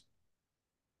huddles.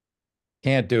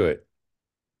 Can't do it.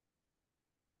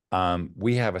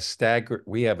 We have a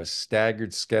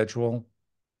staggered schedule.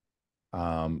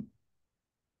 Um,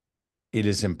 it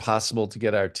is impossible to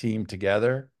get our team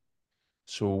together.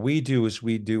 So what we do is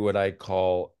we do what I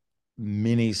call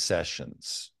mini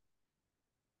sessions,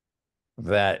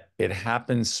 that it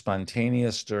happens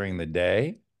spontaneous during the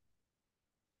day,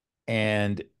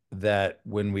 and that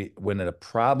when a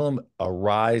problem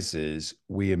arises,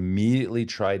 we immediately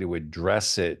try to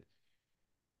address it,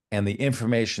 and the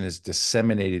information is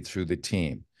disseminated through the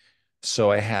team. So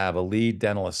I have a lead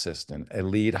dental assistant, a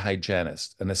lead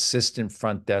hygienist, an assistant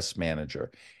front desk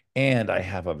manager, and I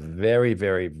have a very,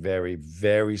 very, very,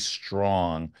 very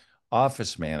strong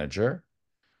office manager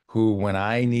who, when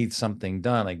I need something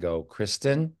done, I go,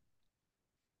 Kristen,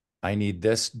 I need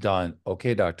this done.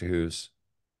 Okay, Dr. Who's,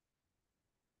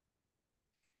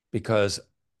 because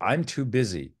I'm too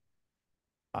busy.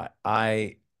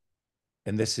 I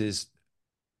and this is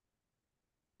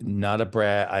not a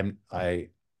brag.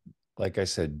 Like I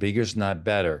said, bigger's not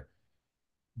better.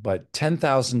 But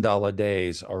 $10,000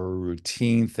 days are a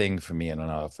routine thing for me in an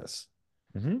office.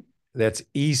 mm-hmm. That's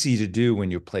easy to do when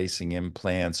you're placing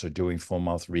implants or doing full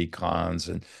mouth recons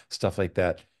and stuff like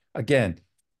that. Again,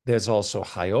 there's also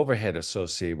high overhead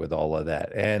associated with all of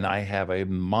that. And I have a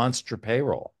monster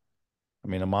payroll.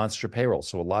 A monster payroll.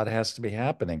 So a lot has to be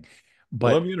happening.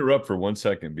 Well, let But me interrupt for 1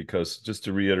 second because just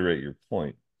to reiterate your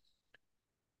point,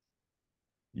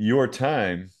 your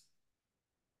time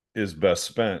is best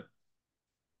spent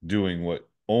doing what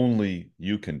only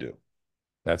you can do.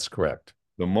 That's correct.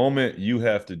 The moment you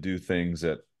have to do things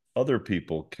that other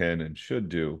people can and should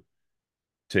do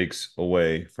takes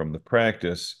away from the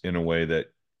practice in a way that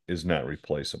is not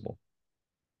replaceable.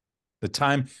 The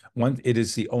time one, it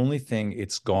is the only thing,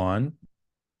 it's gone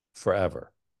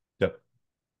forever. Yep.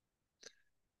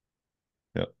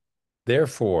 Yep.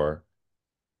 Therefore,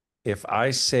 if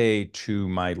I say to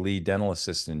my lead dental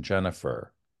assistant,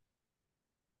 Jennifer,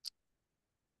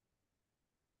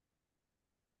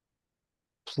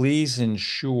 please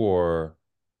ensure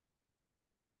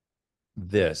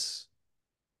this,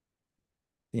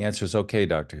 the answer is okay,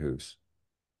 Dr. Hoos.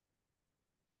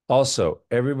 Also,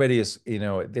 everybody is,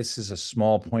 this is a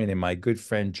small point. And my good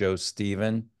friend Joe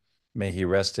Stephen, may he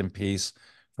rest in peace,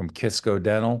 from Kisco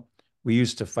Dental, we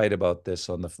used to fight about this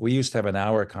we used to have an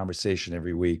hour conversation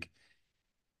every week.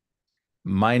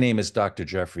 My name is Dr.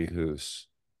 Jeffrey Hoos.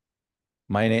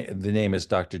 The name is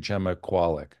Dr. Gemma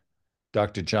Kwolek,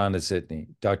 Dr. John Azitny,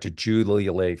 Dr. Julie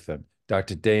Latham,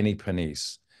 Dr. Danny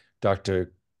Panisse,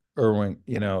 Dr. Irwin,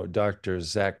 Dr.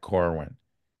 Zach Corwin,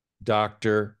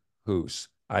 Dr. Hoos.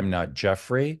 I'm not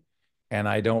Jeffrey, and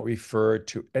I don't refer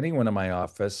to anyone in my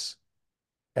office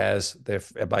as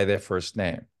by their first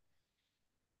name.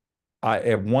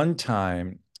 At one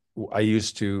time, I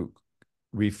used to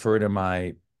refer to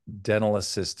my dental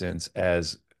assistants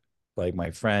as, like,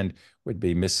 my friend would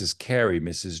be Mrs. Carey,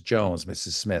 Mrs. Jones,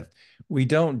 Mrs. Smith. We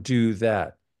don't do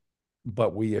that,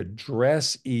 but we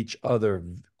address each other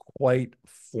quite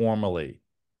formally.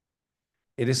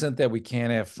 It isn't that we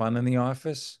can't have fun in the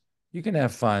office. You can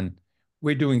have fun.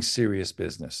 We're doing serious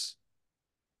business.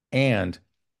 And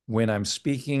when I'm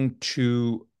speaking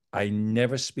to, I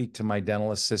never speak to my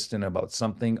dental assistant about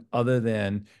something other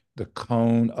than the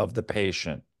cone of the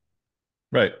patient.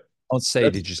 Right. Don't say,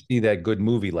 did you see that good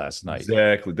movie last night?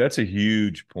 Exactly. That's a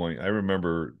huge point. I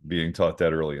remember being taught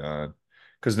that early on,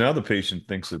 because now the patient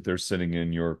thinks that they're sitting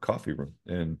in your coffee room,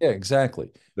 and yeah, exactly.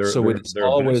 So it's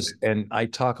always, and I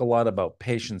talk a lot about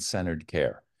patient-centered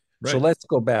care. Right. So let's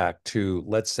go back to,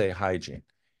 let's say, hygiene.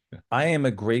 Yeah. I am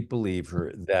a great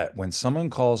believer that when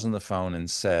someone calls on the phone and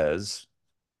says,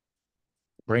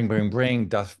 bring,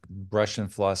 Brush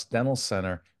and Floss Dental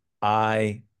Center,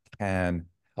 I can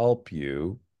help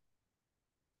you.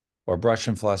 Or Brush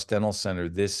and Floss Dental Center,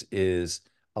 this is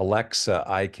Alexa,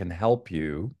 I can help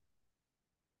you.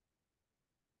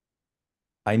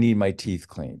 I need my teeth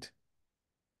cleaned.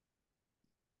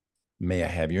 May I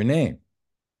have your name?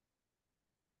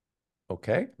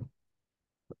 Okay.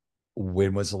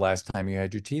 When was the last time you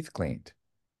had your teeth cleaned?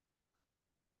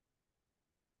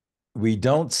 We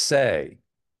don't say,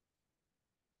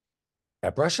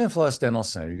 at Brush and Floss Dental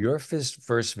Center, your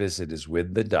first visit is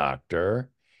with the doctor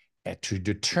to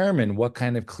determine what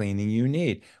kind of cleaning you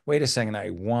need. Wait a second,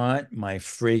 I want my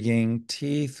frigging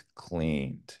teeth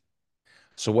cleaned.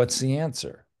 So what's the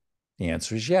answer? The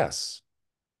answer is yes.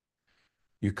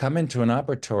 You come into an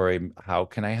operatory, how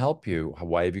can I help you?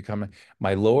 Why have you come in?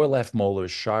 My lower left molar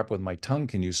is sharp with my tongue.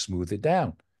 Can you smooth it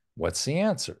down? What's the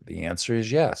answer? The answer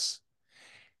is yes.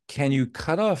 Can you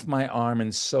cut off my arm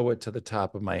and sew it to the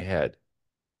top of my head?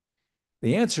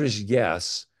 The answer is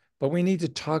yes, but we need to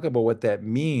talk about what that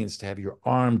means to have your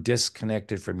arm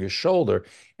disconnected from your shoulder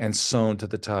and sewn to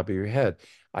the top of your head.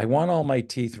 I want all my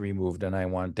teeth removed and I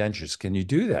want dentures. Can you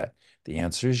do that? The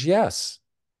answer is yes.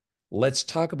 Let's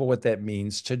talk about what that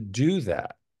means to do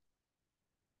that.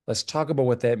 Let's talk about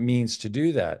what that means to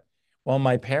do that. Well,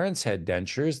 my parents had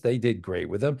dentures. They did great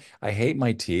with them. I hate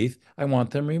my teeth. I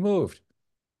want them removed.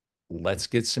 Let's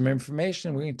get some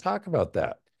information. We can talk about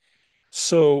that.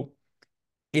 So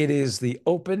it is the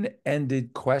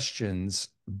open-ended questions,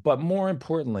 but more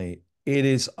importantly, it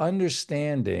is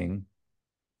understanding.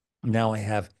 Now I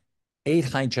have 8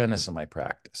 hygienists in my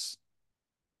practice.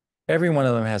 Every one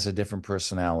of them has a different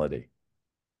personality.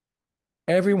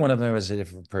 Every one of them has a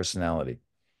different personality,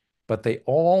 but they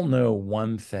all know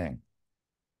one thing.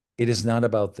 It is not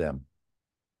about them.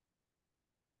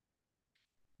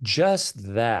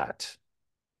 Just that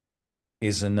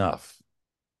is enough.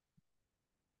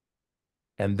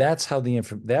 And that's how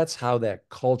that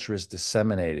culture is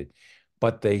disseminated.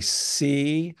 But they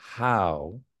see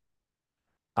how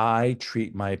I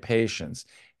treat my patients.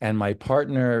 And my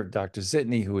partner, Dr.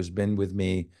 Zitny, who has been with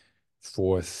me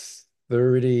for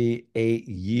 38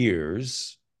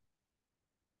 years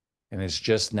and has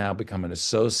just now become an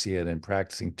associate and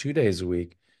practicing 2 days a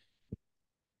week,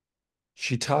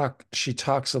 she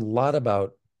talks a lot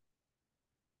about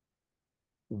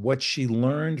what she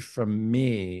learned from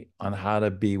me on how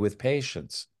to be with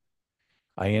patients.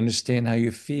 I understand how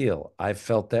you feel. I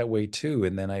felt that way too.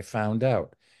 And then I found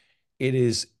out it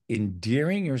is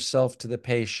endearing yourself to the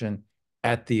patient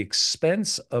at the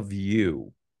expense of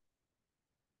you.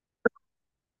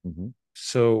 Mm-hmm.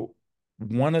 So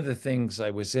one of the things,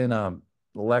 I was in a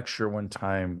lecture one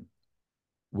time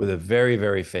with a very,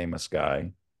 very famous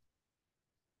guy,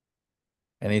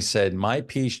 and he said, my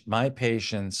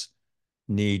patients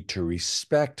need to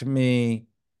respect me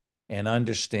and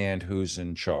understand who's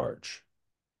in charge.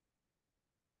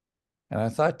 And I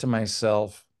thought to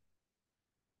myself,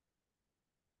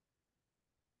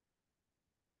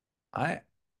 I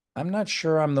I'm not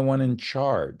sure I'm the one in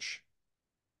charge.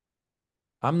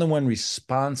 I'm the one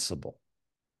responsible.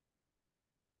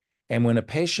 And when a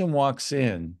patient walks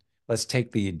in, let's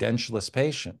take the edentulous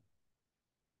patient.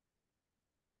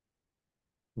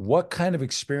 What kind of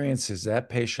experience has that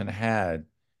patient had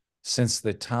since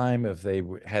the time of they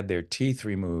had their teeth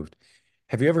removed?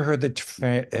 Have you ever heard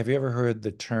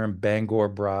the term Bangor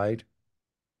bride?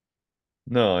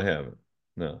 No, I haven't.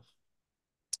 No.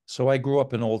 So I grew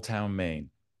up in Old Town, Maine,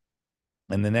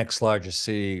 and the next largest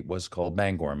city was called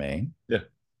Bangor, Maine, Yeah.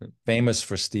 famous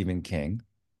for Stephen King,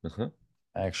 Uh-huh.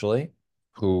 actually,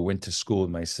 who went to school with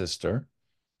my sister.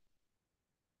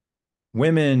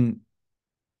 Women,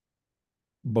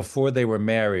 before they were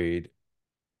married,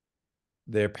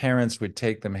 their parents would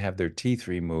take them, have their teeth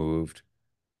removed,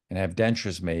 and have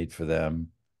dentures made for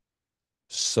them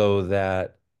so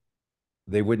that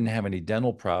they wouldn't have any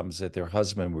dental problems that their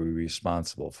husband would be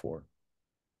responsible for.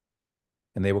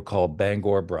 And they were called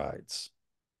Bangor brides.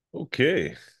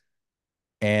 Okay.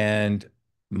 And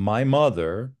my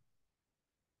mother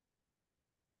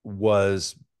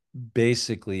was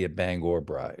basically a Bangor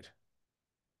bride,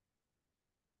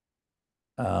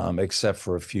 except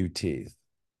for a few teeth.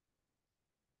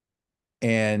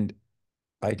 And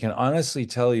I can honestly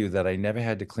tell you that I never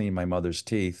had to clean my mother's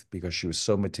teeth because she was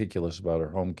so meticulous about her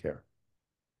home care,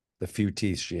 the few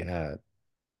teeth she had.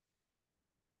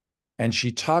 And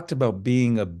she talked about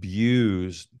being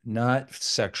abused, not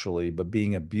sexually, but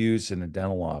being abused in a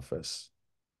dental office.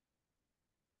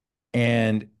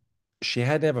 And she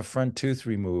had to have a front tooth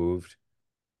removed.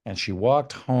 And she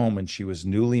walked home, and she was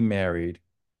newly married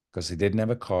because they didn't have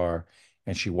a car.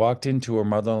 And she walked into her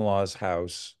mother-in-law's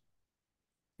house,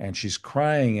 and she's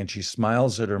crying, and she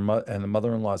smiles at her and the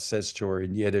mother-in-law says to her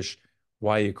in Yiddish,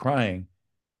 "Why are you crying?"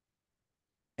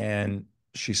 And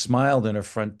she smiled, and her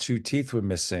front two teeth were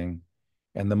missing.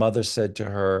 And the mother said to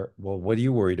her, "Well, what are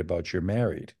you worried about? You're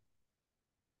married."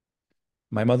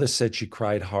 My mother said she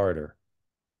cried harder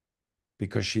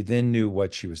because she then knew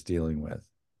what she was dealing with.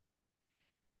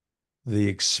 The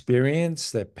experience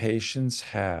that patients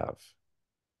have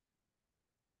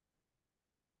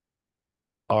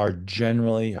are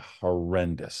generally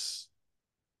horrendous.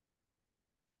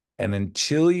 And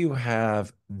until you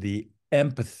have the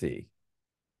empathy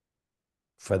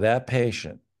for that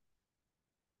patient,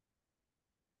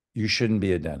 you shouldn't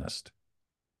be a dentist.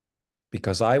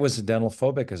 Because I was a dental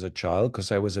phobic as a child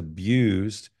because I was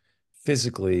abused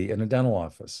physically in a dental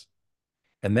office.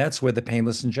 And that's where the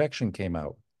painless injection came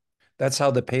out. That's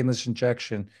how the painless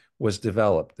injection was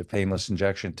developed, the painless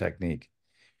injection technique.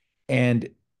 And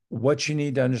what you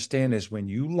need to understand is when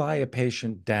you lie a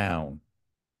patient down,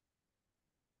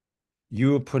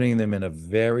 you are putting them in a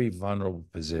very vulnerable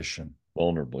position.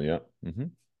 Vulnerable, yeah. Mm-hmm.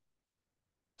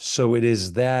 So it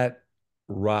is that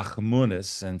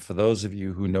Rachmunis, and for those of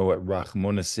you who know what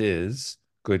Rachmunis is,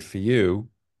 good for you.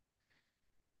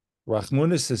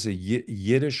 Rachmunis is a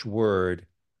Yiddish word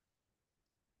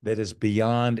that is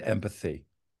beyond empathy.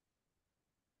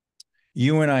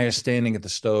 You and I are standing at the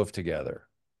stove together.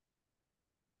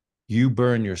 You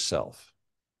burn yourself.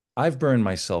 I've burned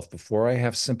myself before. I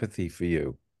have sympathy for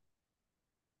you.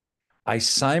 I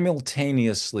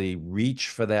simultaneously reach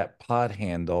for that pot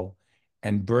handle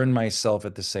and burn myself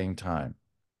at the same time.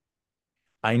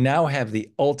 I now have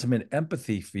the ultimate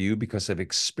empathy for you because I've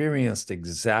experienced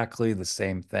exactly the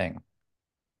same thing.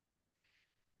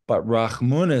 But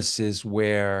Rachmunis is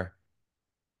where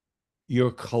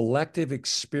your collective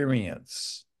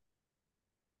experience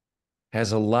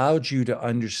has allowed you to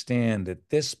understand that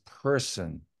this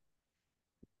person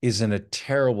is in a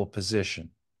terrible position.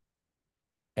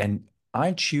 And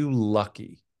aren't you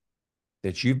lucky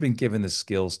that you've been given the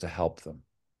skills to help them?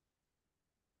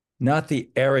 Not the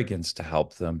arrogance to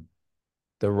help them,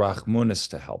 the Rachmunis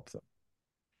to help them.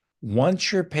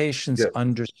 Once your patients Yeah.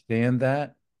 understand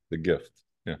that, The gift.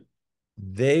 Yeah.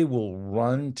 they will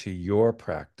run to your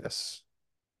practice.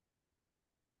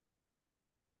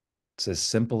 It's as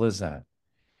simple as that.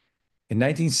 In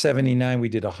 1979, we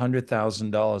did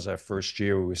 $100,000 our first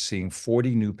year. We were seeing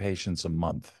 40 new patients a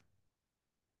month.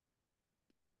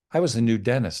 I was a new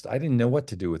dentist. I didn't know what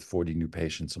to do with 40 new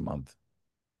patients a month.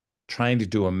 Trying to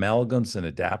do amalgams and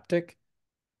adaptic,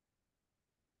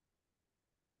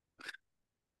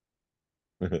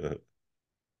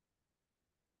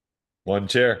 One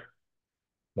chair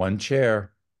One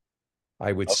chair.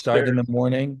 I would start in upstairs. the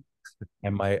morning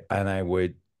and I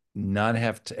would not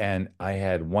have to, and I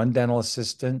had one dental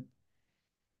assistant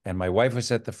and my wife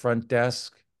was at the front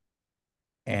desk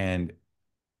and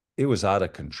it was out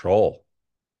of control.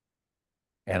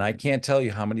 And I can't tell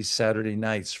you how many Saturday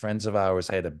nights friends of ours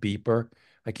had a beeper.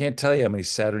 I can't tell you how many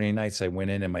Saturday nights I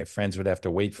went in and my friends would have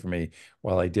to wait for me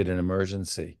while I did an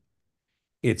emergency.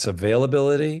 It's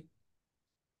availability,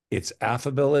 it's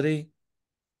affability,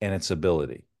 and it's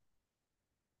ability.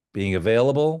 Being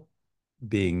available,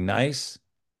 being nice,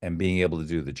 and being able to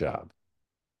do the job.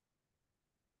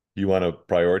 You want to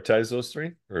prioritize those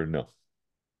three or no?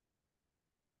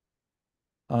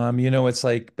 It's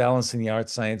like balancing the art,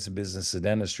 science, and business of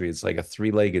dentistry. It's like a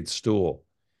three-legged stool.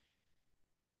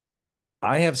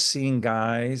 I have seen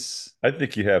guys, I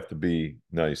think you have to be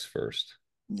nice first.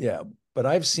 yeah, but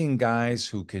I've seen guys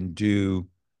who can do,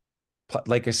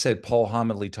 like I said, Paul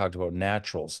Homily talked about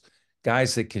naturals,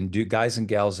 guys and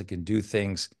gals that can do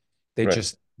things. They're Right.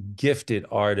 just gifted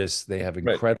artists. They have Right.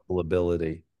 incredible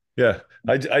ability. Yeah.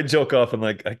 I joke off and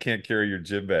like, I can't carry your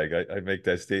gym bag. I make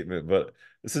that statement, but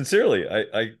sincerely,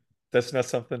 that's not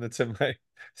something that's in my,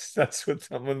 that's with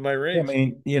some of my I range.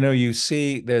 mean, you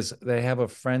see, they have a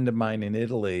friend of mine in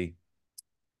Italy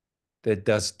that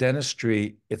does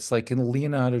dentistry. It's like in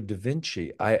Leonardo da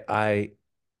Vinci.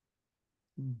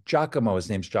 Giacomo, his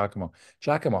name's Giacomo.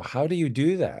 Giacomo, how do you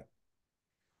do that?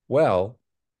 Well,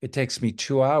 it takes me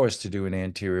 2 hours to do an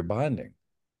anterior bonding.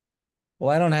 Well,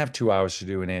 I don't have 2 hours to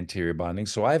do an anterior bonding,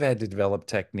 so I've had to develop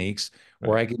techniques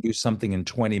where Right. I can do something in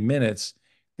 20 minutes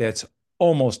that's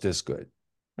almost as good.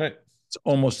 Right. It's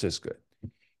almost as good.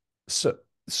 So,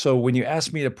 so when you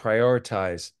ask me to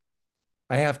prioritize,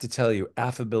 I have to tell you,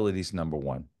 affability is number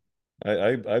one.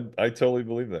 I totally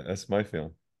believe that. That's my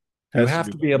feeling. You Has to have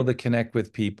be to my be able feeling. to connect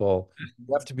with people.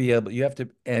 You have to be able, you have to,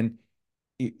 and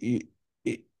you,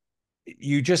 you,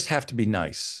 you just have to be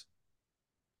nice.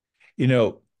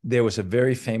 There was a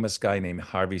very famous guy named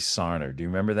Harvey Sarner. Do you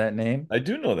remember that name? I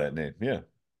do know that name. Yeah.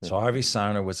 Yeah. So Harvey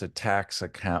Sarner was a tax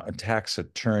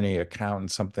attorney,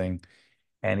 accountant, something,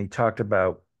 and he talked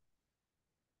about,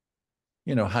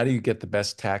 how do you get the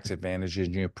best tax advantages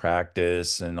in your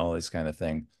practice and all this kind of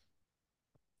thing.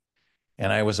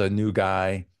 And I was a new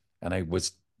guy, and I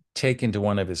was taken to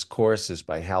one of his courses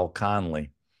by Hal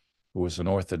Conley, who was an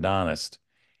orthodontist,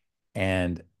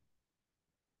 and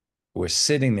we're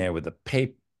sitting there with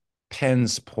the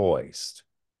pens poised,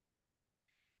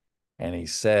 and he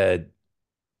said,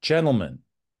 "Gentlemen,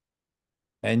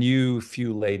 and you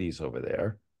few ladies over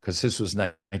there, because this was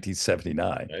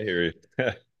 1979. I hear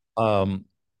you. Um,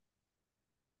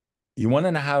 you want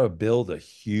to know how to build a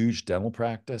huge dental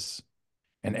practice?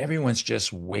 And everyone's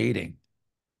just waiting."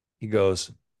 He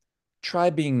goes,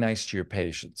 "Try being nice to your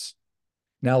patients.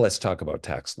 Now let's talk about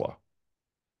tax law."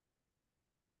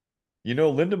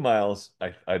 Linda Miles,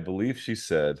 I believe she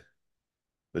said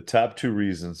the top two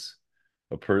reasons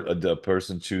a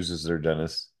person chooses their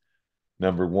dentist.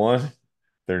 Number one,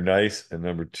 they're nice, and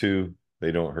number two,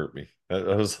 they don't hurt me. I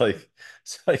was like,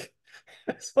 it's like,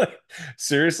 it's like,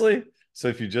 seriously? So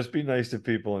if you just be nice to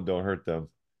people and don't hurt them,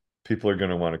 people are going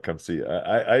to want to come see you.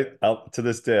 To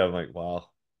this day, I'm like, wow.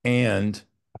 And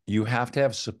you have to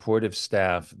have supportive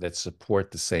staff that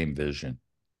support the same vision.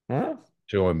 Huh?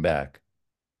 Going back,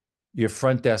 your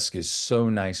front desk is so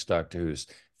nice, Dr. Hughes.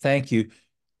 Thank you.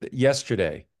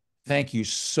 Yesterday, thank you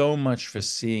so much for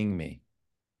seeing me.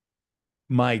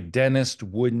 My dentist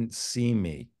wouldn't see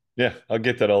me. Yeah, I'll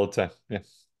get that all the time. Yeah.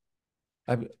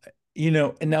 I,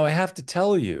 and now I have to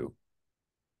tell you,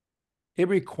 it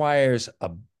requires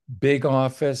a big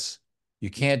office. You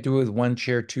can't do it with one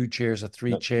chair, two chairs, or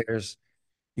three No. chairs.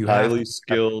 You have Highly to have,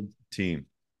 skilled team.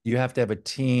 you have to have a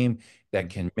team that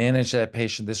can manage that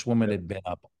patient. This woman Yep. had been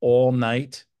up all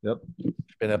night, Yep.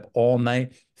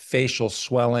 facial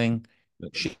swelling.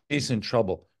 Yep. She's in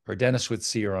trouble. Her dentist would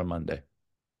see her on Monday.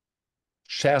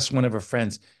 She asked one of her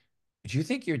friends, "Do you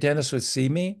think your dentist would see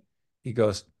me?" She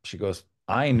goes,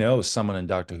 "I know someone in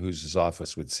Dr. Who's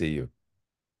office would see you."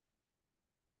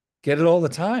 Get it all the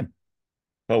time.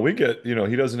 Oh, we get, he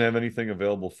doesn't have anything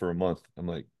available for a month. I'm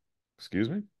like, excuse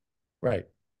me? Right.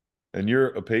 And you're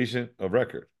a patient of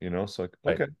record, so like,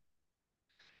 Right. okay,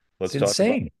 It's let's talk about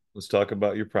insane. let's talk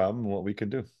about your problem and what we can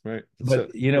do. Right. That's But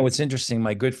it. it's interesting.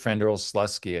 My good friend Earl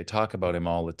Slusky, I talk about him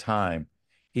all the time.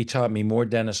 He taught me more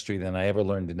dentistry than I ever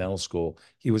learned in dental school.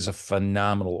 He was a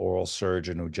phenomenal oral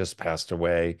surgeon who just passed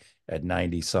away at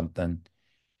 90 something.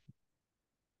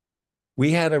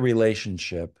 We had a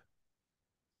relationship.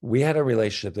 We had a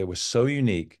relationship that was so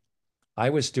unique. I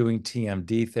was doing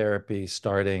TMD therapy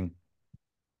starting.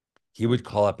 He would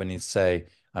call up and he'd say,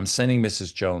 I'm sending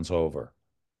Mrs. Jones over.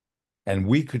 And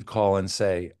we could call and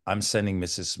say, I'm sending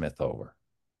Mrs. Smith over.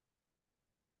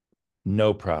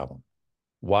 No problem.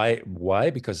 Why?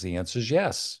 Why? Because the answer is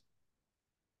yes.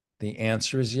 The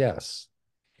answer is yes.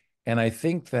 And I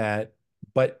think that,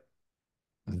 but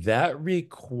that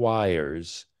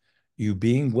requires you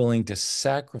being willing to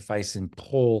sacrifice and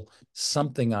pull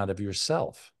something out of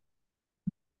yourself.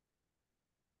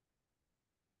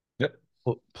 Yep.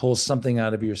 Pull something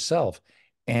out of yourself.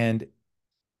 And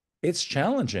it's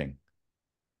challenging.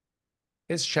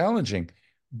 It's challenging,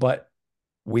 but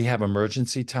we have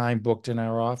emergency time booked in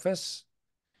our office.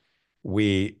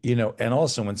 And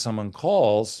also when someone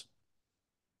calls,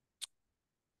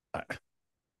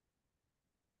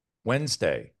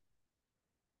 Wednesday,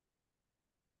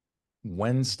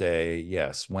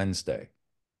 yes, Wednesday,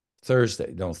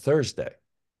 Thursday, no, Thursday.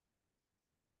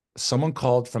 Someone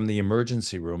called from the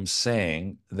emergency room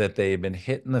saying that they had been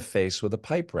hit in the face with a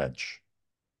pipe wrench.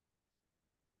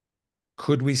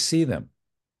 Could we see them?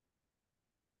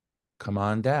 Come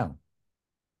on down.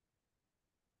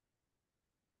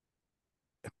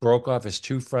 Broke off his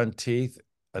two front teeth.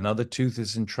 Another tooth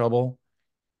is in trouble.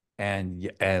 And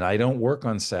I don't work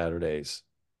on Saturdays.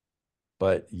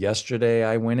 But yesterday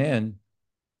I went in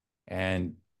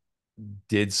and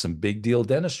did some big deal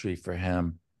dentistry for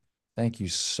him. Thank you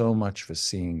so much for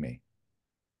seeing me.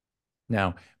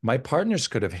 Now, my partners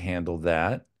could have handled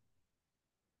that,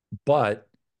 but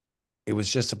it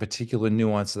was just a particular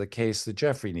nuance of the case that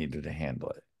Jeffrey needed to handle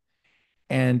it.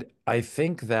 And I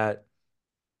think that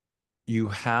you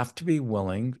have to be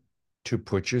willing to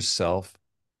put yourself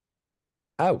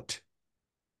out.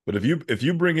 But if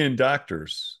you bring in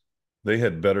doctors, they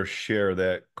had better share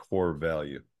that core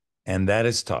value. And that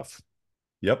is tough.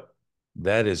 Yep.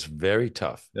 That is very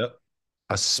tough. Yep.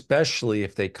 Especially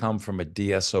if they come from a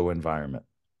DSO environment.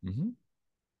 Mm-hmm.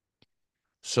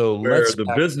 So where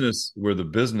the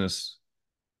business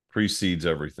precedes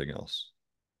everything else.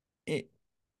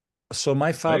 So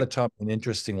my father Right? taught me an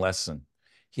interesting lesson.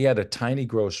 He had a tiny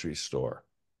grocery store.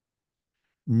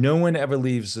 No one ever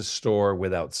leaves the store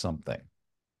without something.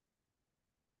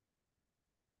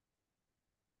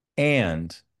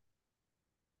 And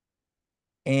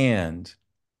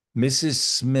Mrs.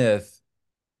 Smith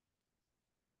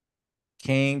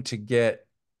came to get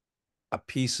a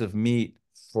piece of meat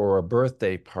for a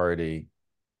birthday party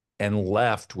and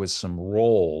left with some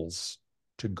rolls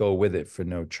to go with it for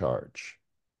no charge.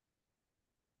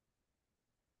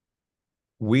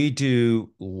 We do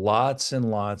lots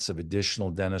and lots of additional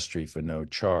dentistry for no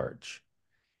charge.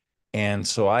 And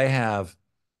so I have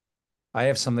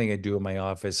something I do in my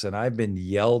office and I've been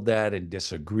yelled at and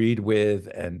disagreed with.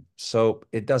 And so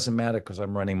it doesn't matter because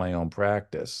I'm running my own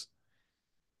practice.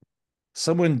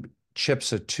 Someone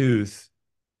chips a tooth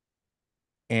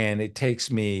and it takes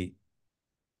me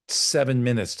 7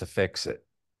 minutes to fix it.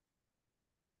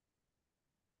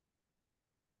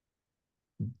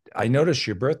 I noticed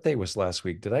your birthday was last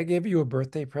week. Did I give you a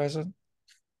birthday present?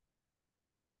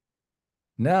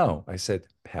 No. I said,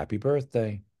 happy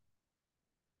birthday.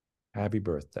 Happy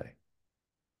birthday.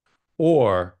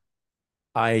 Or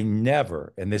I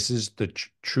never, and this is the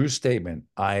true statement,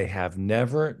 I have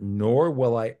never, nor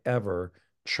will I ever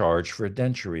charge for a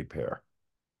denture repair.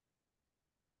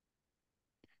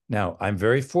 Now, I'm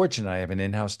very fortunate I have an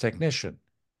in-house technician.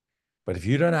 But if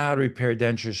you don't know how to repair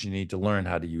dentures, you need to learn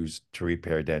how to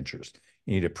repair dentures.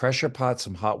 You need a pressure pot,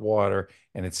 some hot water,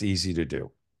 and it's easy to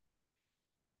do.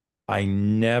 I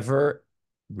never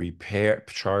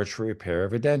charge for repair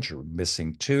of a denture,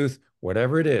 missing tooth,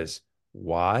 whatever it is.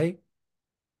 Why?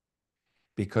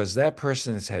 Because that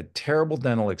person has had terrible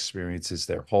dental experiences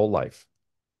their whole life.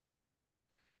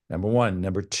 Number one.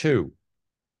 Number two,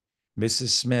 Mrs.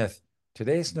 Smith,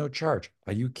 today's no charge.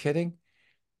 Are you kidding?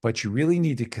 But you really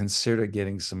need to consider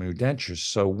getting some new dentures.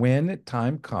 So when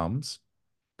time comes,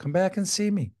 come back and see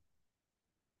me.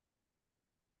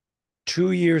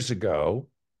 2 years ago,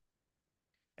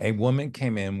 a woman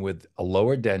came in with a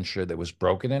lower denture that was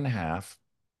broken in half,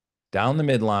 down the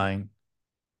midline.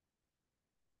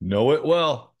 Know it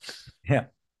well. Yeah.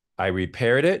 I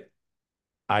repaired it.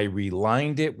 I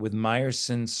relined it with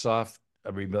Meyerson soft,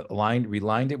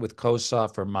 relined it with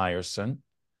CoSoft or Meyerson,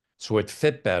 so it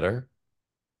fit better.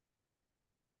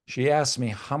 She asked me,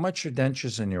 how much are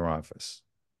dentures in your office?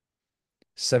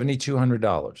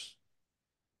 $7,200.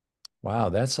 Wow,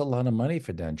 that's a lot of money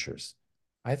for dentures.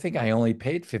 I think I only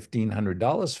paid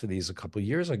 $1,500 for these a couple of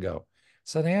years ago.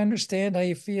 So I understand how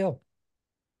you feel.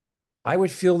 I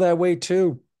would feel that way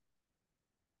too.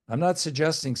 I'm not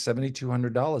suggesting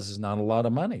 $7,200 is not a lot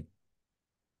of money.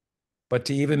 But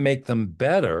to even make them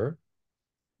better,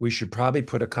 we should probably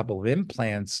put a couple of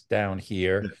implants down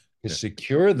here to Yeah.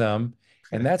 secure them.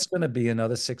 And that's going to be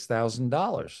another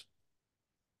 $6,000.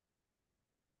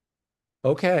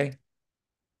 Okay.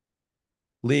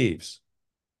 Leaves.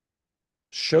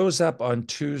 Shows up on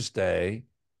Tuesday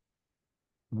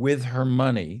with her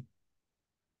money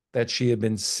that she had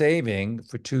been saving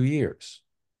for 2 years.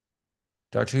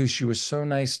 Dr. Hu, she was so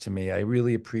nice to me. I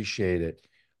really appreciate it.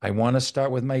 I want to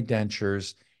start with my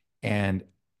dentures. And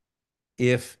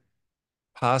if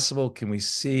possible, can we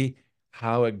see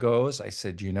how it goes? I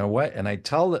said, you know what? And I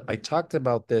talked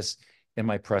about this in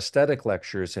my prosthetic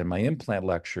lectures and my implant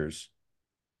lectures.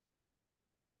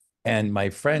 And my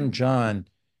friend John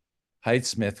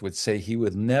Heidsmith would say he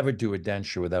would never do a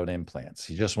denture without implants.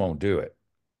 He just won't do it.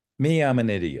 Me, I'm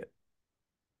an idiot.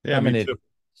 Yeah, I'm me an too. idiot.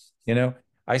 You know,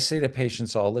 I say to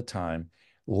patients all the time,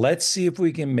 let's see if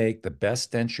we can make the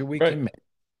best denture we Right. can make.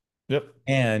 Yep.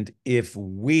 And if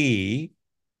we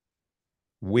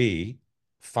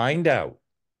find out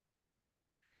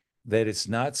that it's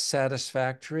not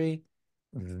satisfactory,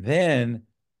 then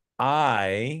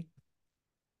I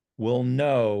will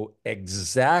know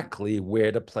exactly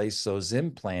where to place those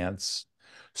implants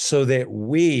so that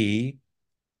we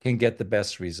can get the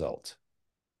best result.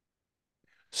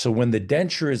 So when the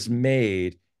denture is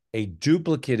made, a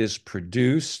duplicate is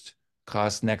produced,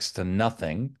 costs next to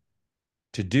nothing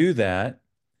to do that.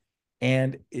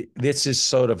 And this is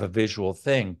sort of a visual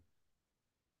thing.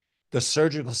 The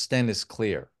surgical stent is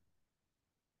clear.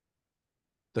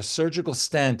 The surgical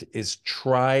stent is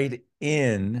tried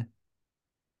in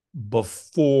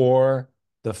before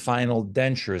the final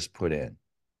denture is put in.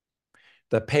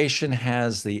 The patient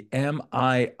has the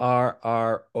MIRROR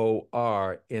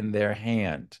in their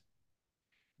hand.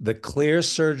 The clear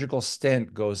surgical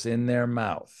stent goes in their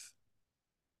mouth.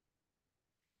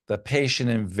 The patient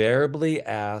invariably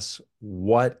asks,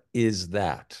 "What is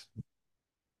that?"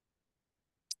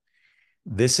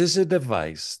 This is a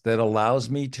device that allows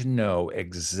me to know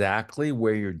exactly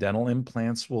where your dental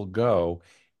implants will go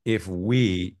if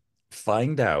we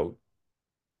find out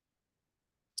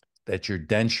that your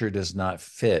denture does not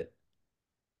fit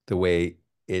the way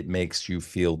it makes you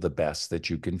feel the best that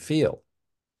you can feel.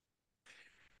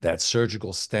 That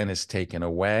surgical stent is taken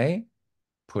away,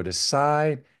 put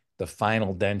aside, the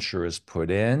final denture is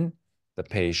put in, the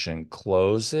patient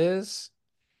closes,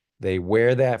 they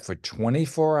wear that for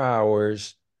 24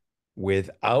 hours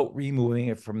without removing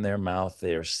it from their mouth.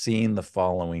 They are seen the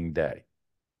following day.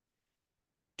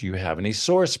 Do you have any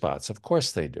sore spots? Of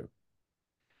course they do.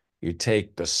 You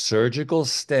take the surgical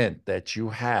stent that you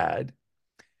had,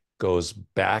 goes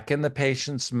back in the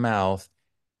patient's mouth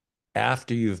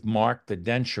after you've marked the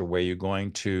denture where you're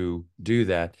going to do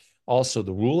that. Also,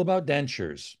 the rule about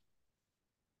dentures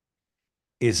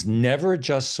is never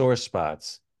adjust sore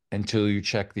spots until you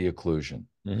check the occlusion.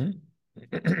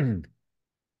 Mm-hmm.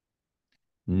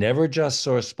 Never adjust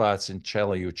sore spots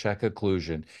until you check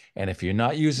occlusion. And if you're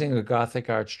not using a Gothic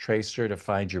arch tracer to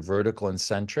find your vertical and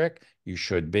centric, you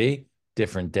should be.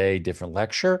 Different day, different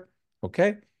lecture,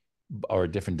 okay? Or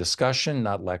a different discussion,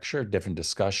 not lecture, different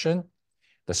discussion.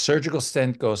 The surgical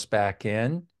stent goes back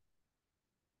in,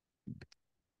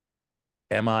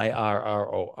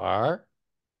 MIRROR.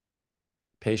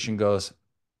 Patient goes,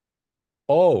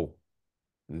 oh,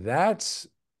 that's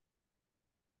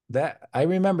that. I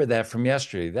remember that from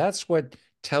yesterday. That's what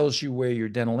tells you where your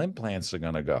dental implants are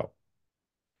going to go.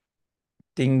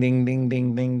 Ding, ding, ding,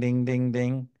 ding, ding, ding, ding,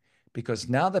 ding. Because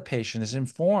now the patient is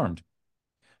informed.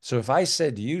 So if I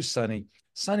said to you, Sonny,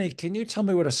 can you tell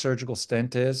me what a surgical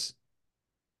stent is?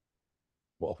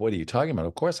 Well, what are you talking about?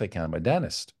 Of course I can. I'm a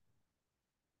dentist.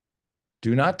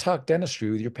 Do not talk dentistry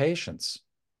with your patients.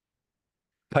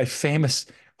 My famous,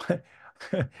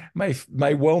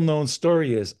 my well-known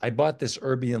story is I bought this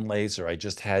erbium laser. I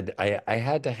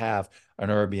had to have an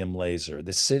erbium laser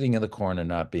that's sitting in the corner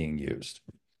not being used.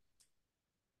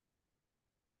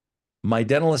 My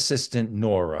dental assistant,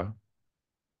 Nora,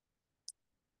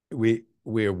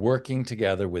 we're working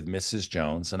together with Mrs.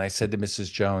 Jones. And I said to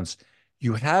Mrs. Jones,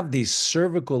 you have these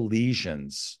cervical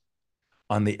lesions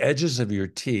on the edges of your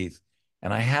teeth.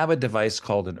 And I have a device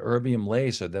called an erbium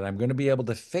laser that I'm going to be able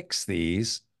to fix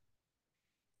these.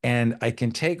 And I can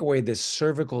take away this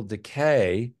cervical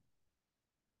decay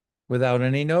without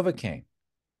any Novocaine.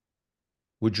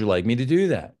 Would you like me to do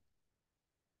that?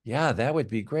 Yeah, that would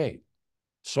be great.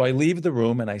 So I leave the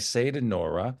room and I say to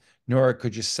Nora, Nora,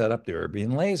 could you set up the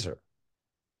erbium laser?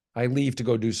 I leave to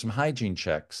go do some hygiene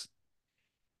checks.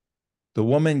 The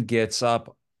woman gets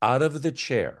up out of the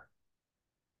chair,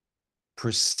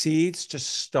 proceeds to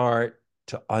start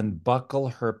to unbuckle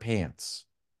her pants.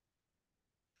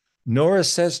 Nora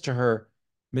says to her,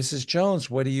 Mrs. Jones,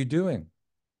 what are you doing?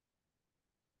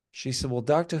 She said, well,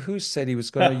 Dr. Who said he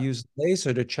was going to use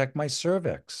laser to check my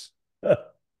cervix.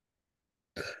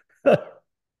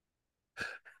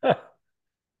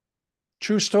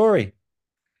 True story.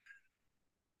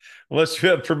 Unless you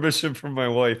have permission from my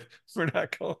wife, we're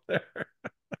not going there.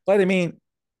 But I mean,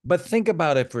 but think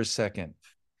about it for a second.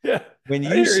 Yeah, When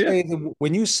I you hear you. say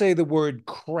when you say the word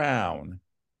crown,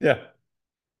 Yeah,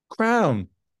 crown,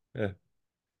 yeah,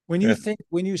 when yeah.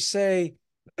 you say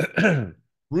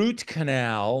root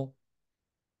canal,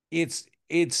 it's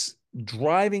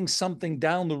driving something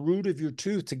down the root of your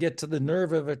tooth to get to the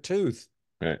nerve of a tooth.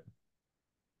 Right,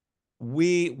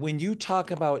 When you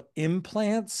talk about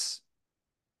implants,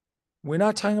 we're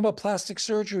not talking about plastic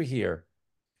surgery here.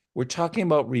 We're talking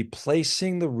about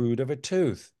replacing the root of a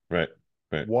tooth. right,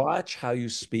 right. Watch how you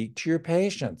speak to your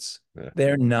patients. Yeah,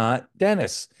 They're not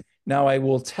dentists. Now, I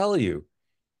will tell you,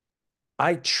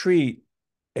 I treat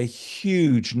a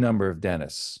huge number of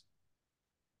dentists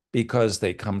because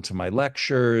they come to my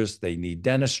lectures, they need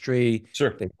dentistry,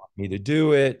 sure. they want me to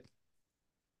do it.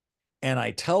 And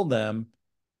I tell them,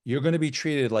 you're going to be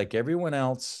treated like everyone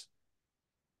else.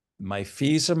 My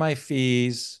fees are my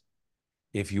fees.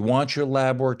 If you want your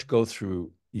lab work to go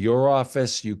through your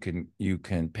office, you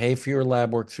can pay for your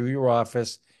lab work through your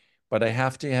office. But I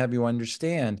have to have you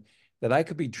understand that I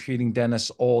could be treating dentists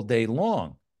all day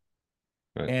long.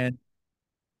 Right, And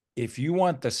if you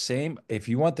want the same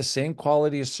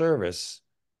quality of service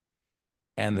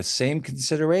and the same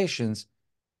considerations,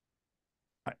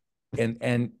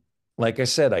 and like I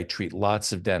said, I treat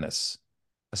lots of dentists,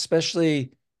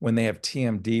 especially when they have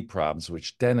TMD problems,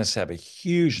 which dentists have a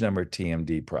huge number of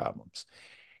TMD problems.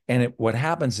 And what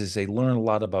happens is they learn a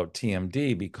lot about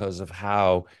TMD because of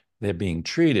how they're being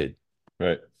treated.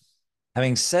 right,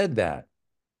 Having said that,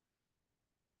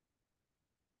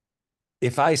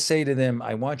 if I say to them,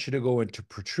 I want you to go into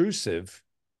protrusive,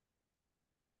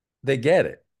 they get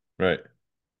it. right.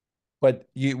 But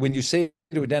when you say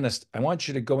to a dentist, I want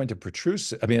you to go into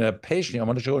protrusive, I mean, a patient, I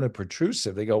want you to go into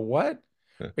protrusive, they go, what?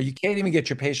 Yeah, Or you can't even get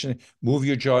your patient move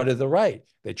your jaw to the right.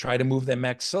 They try to move their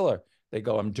maxilla. They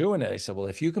go, I'm doing it. I said, well,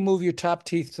 if you can move your top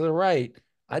teeth to the right,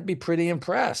 I'd be pretty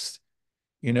impressed.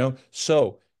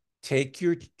 So take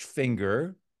your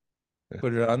finger, yeah.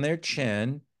 put it on their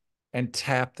chin, and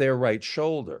tap their right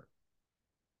shoulder.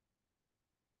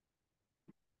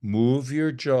 Move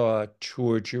your jaw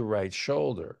towards your right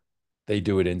shoulder. They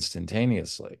do it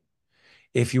instantaneously.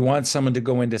 If you want someone to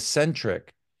go into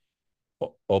centric,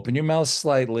 open your mouth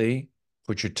slightly,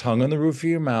 put your tongue on the roof of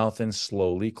your mouth, and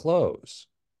slowly close.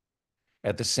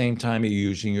 At the same time, you're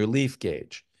using your leaf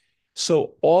gauge.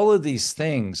 So all of these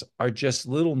things are just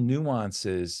little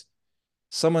nuances.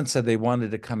 Someone said they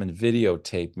wanted to come and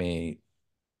videotape me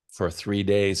for 3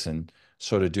 days and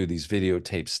sort of do these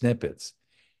videotape snippets.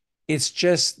 It's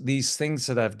just these things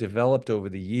that I've developed over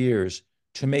the years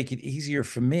to make it easier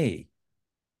for me.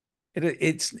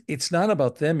 It's not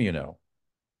about them.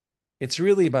 It's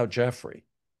really about Jeffrey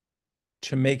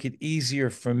to make it easier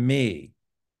for me,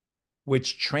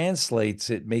 which translates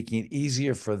it making it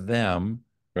easier for them.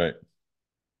 Right.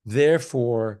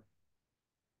 Therefore,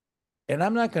 and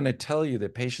I'm not going to tell you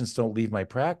that patients don't leave my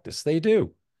practice. They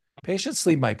do. Patients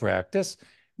leave my practice.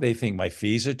 They think my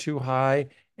fees are too high,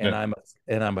 and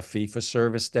Yeah. I'm a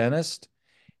fee-for-service dentist,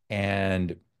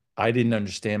 and I didn't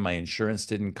understand my insurance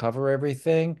didn't cover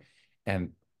everything.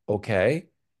 And okay,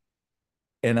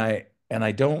 and I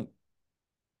don't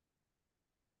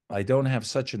have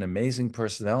such an amazing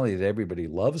personality that everybody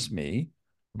loves me.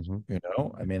 Mhm.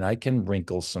 I mean, I can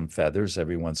wrinkle some feathers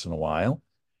every once in a while.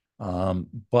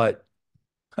 But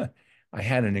I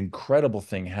had an incredible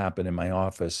thing happen in my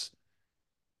office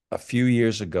a few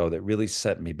years ago that really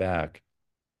set me back.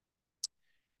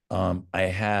 I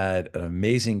had an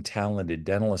amazing, talented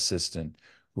dental assistant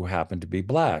who happened to be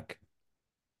Black.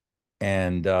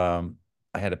 And I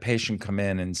had a patient come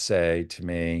in and say to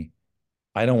me,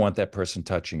 I don't want that person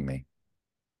touching me.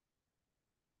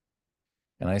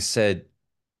 And I said,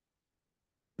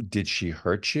 did she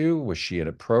hurt you? Was she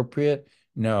inappropriate?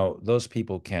 No, those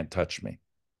people can't touch me.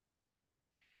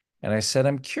 And I said,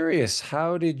 I'm curious,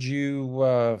 how did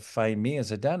you find me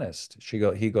as a dentist?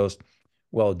 He goes,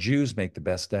 well, Jews make the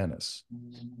best dentists.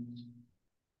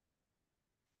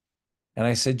 And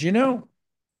I said,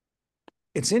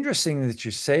 it's interesting that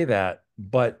you say that,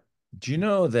 but do you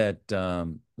know that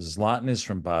Zlatan is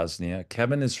from Bosnia,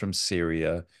 Kevin is from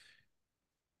Syria,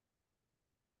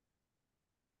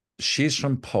 she's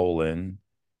from Poland,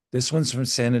 this one's from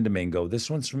Santo Domingo, this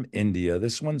one's from India,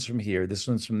 this one's from here, this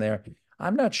one's from there.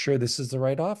 I'm not sure this is the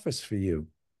right office for you.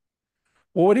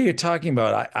 Well, what are you talking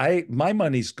about? My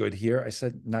money's good here. I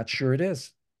said, not sure it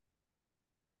is.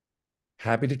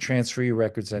 Happy to transfer your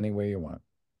records any way you want.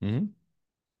 Mm-hmm.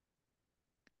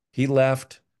 He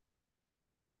left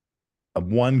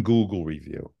one Google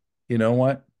review. You know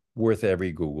what? Worth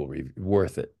every Google review,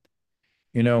 worth it.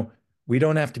 You know, we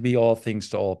don't have to be all things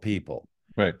to all people.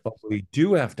 Right. But what we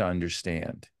do have to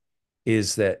understand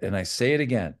is that, and I say it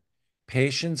again,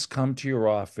 patients come to your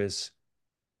office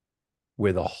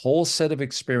with a whole set of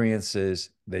experiences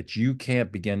that you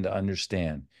can't begin to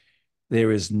understand.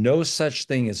 There is no such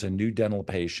thing as a new dental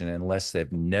patient unless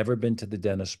they've never been to the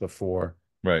dentist before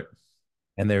Right.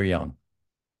 and they're young.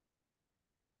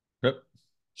 Yep.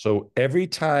 So every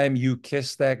time you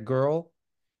kiss that girl,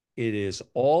 it is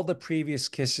all the previous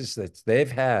kisses that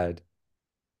they've had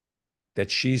that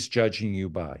she's judging you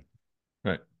by.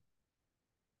 Right.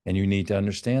 And you need to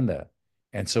understand that.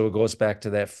 And so it goes back to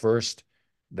that first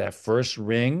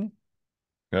ring.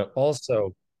 Yep.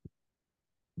 Also,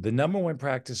 the number one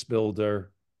practice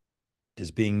builder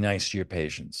is being nice to your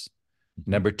patients.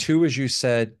 Number two, as you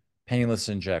said, painless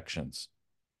injections.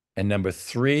 And number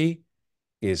three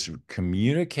is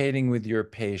communicating with your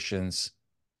patients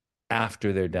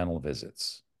after their dental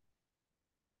visits.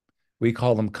 We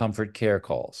call them comfort care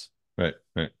calls. Right.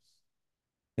 Right.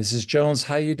 Mrs. Jones,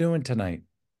 how you doing tonight?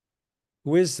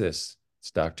 Who is this?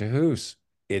 It's Dr. Hoos.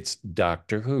 It's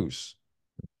Dr. Hoos.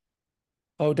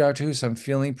 Oh, Dr. Hoos, I'm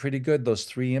feeling pretty good. Those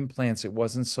 3 implants, it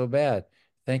wasn't so bad.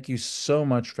 Thank you so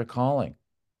much for calling.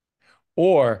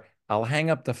 Or I'll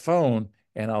hang up the phone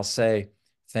and I'll say,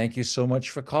 thank you so much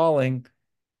for calling.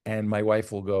 And my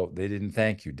wife will go, they didn't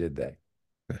thank you, did they?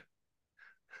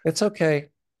 It's okay.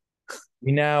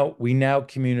 We now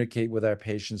communicate with our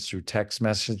patients through text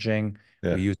messaging.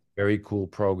 Yeah. We use a very cool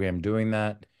program doing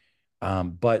that.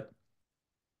 But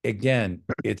again,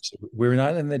 we're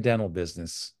not in the dental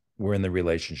business. We're in the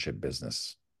relationship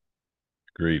business.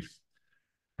 Agreed.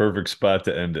 Perfect spot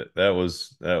to end it. That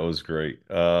was great.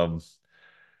 All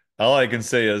I can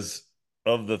say is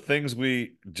of the things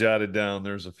we jotted down,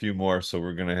 there's a few more, so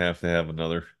we're gonna have to have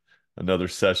another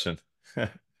session.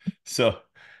 So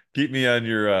keep me on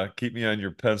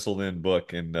your penciled in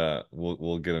book, and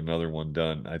we'll get another one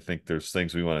done. I think there's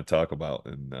things we want to talk about,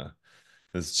 and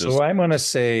it's just So I'm going to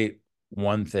say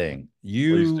one thing.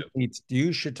 please do.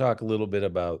 You should talk a little bit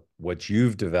about what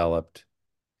you've developed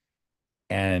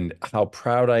and how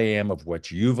proud I am of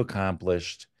what you've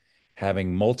accomplished,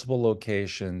 having multiple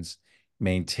locations,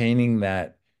 maintaining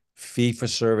that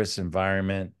fee-for-service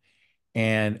environment.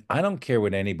 And I don't care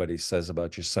what anybody says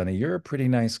about you, Sonny. You're a pretty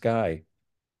nice guy.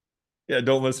 Yeah,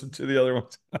 don't listen to the other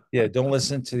ones. Yeah, don't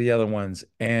listen to the other ones.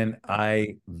 And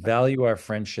I value our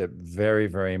friendship very,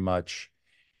 very much.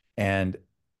 And,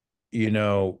 you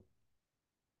know,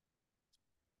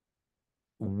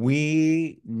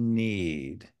 we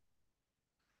need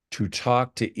to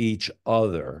talk to each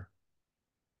other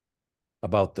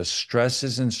about the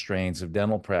stresses and strains of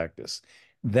dental practice.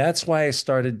 That's why I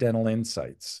started Dental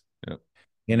Insights. Yep.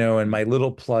 You know, and my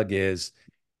little plug is,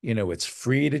 you know, it's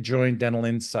free to join Dental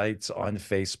Insights on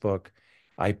Facebook.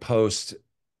 I post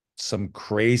some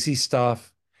crazy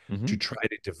stuff to try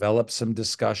to develop some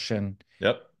discussion.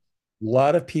 Yep. A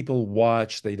lot of people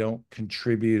watch, they don't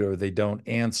contribute or they don't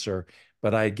answer,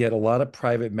 but I get a lot of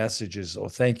private messages. Oh,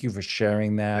 thank you for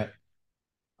sharing that.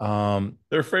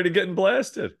 They're afraid of getting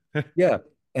blasted. Yeah.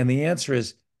 And the answer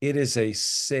is it is a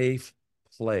safe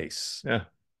place. Yeah.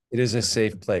 It is a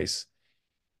safe place.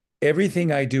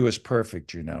 Everything I do is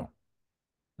perfect, you know.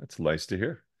 That's nice to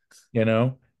hear. You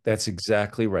know, that's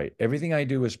exactly right. Everything I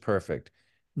do is perfect.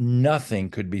 Nothing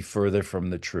could be further from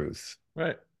the truth.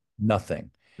 Right.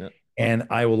 Nothing. Yeah. And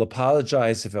I will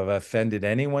apologize if I've offended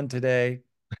anyone today.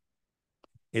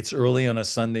 It's early on a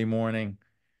Sunday morning,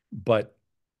 but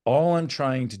all I'm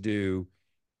trying to do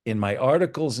in my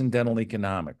articles in dental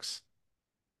economics,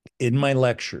 in my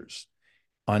lectures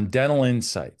on Dental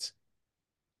Insights,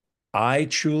 I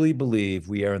truly believe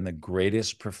we are in the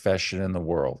greatest profession in the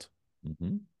world.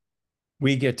 Mm-hmm.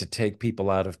 We get to take people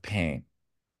out of pain.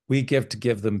 We get to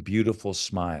give them beautiful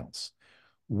smiles.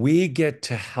 We get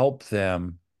to help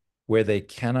them where they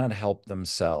cannot help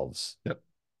themselves. Yep.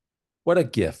 What a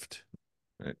gift.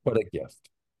 Right. What a gift.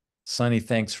 Sonny,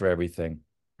 thanks for everything.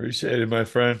 Appreciate it, my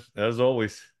friend. As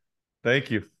always.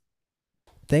 Thank you.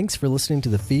 Thanks for listening to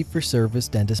the Fee for Service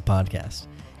Dentist Podcast.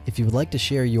 If you would like to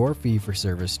share your fee for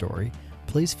service story,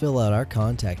 please fill out our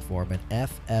contact form at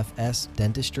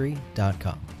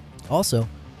ffsdentistry.com. Also,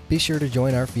 be sure to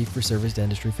join our Fee for Service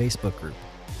Dentistry Facebook group.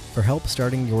 For help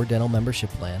starting your dental membership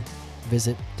plan,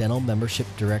 visit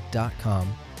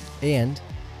dentalmembershipdirect.com and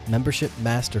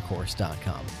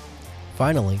membershipmastercourse.com.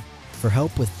 Finally, For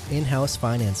help with in-house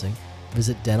financing,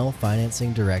 visit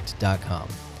dentalfinancingdirect.com.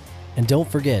 And don't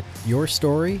forget, your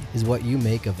story is what you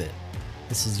make of it.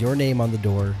 This is your name on the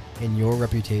door and your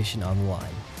reputation on the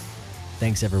line.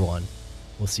 Thanks, everyone.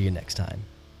 We'll see you next time.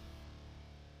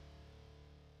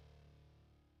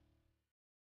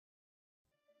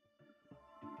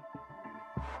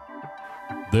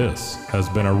 This has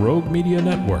been a Rogue Media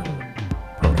Network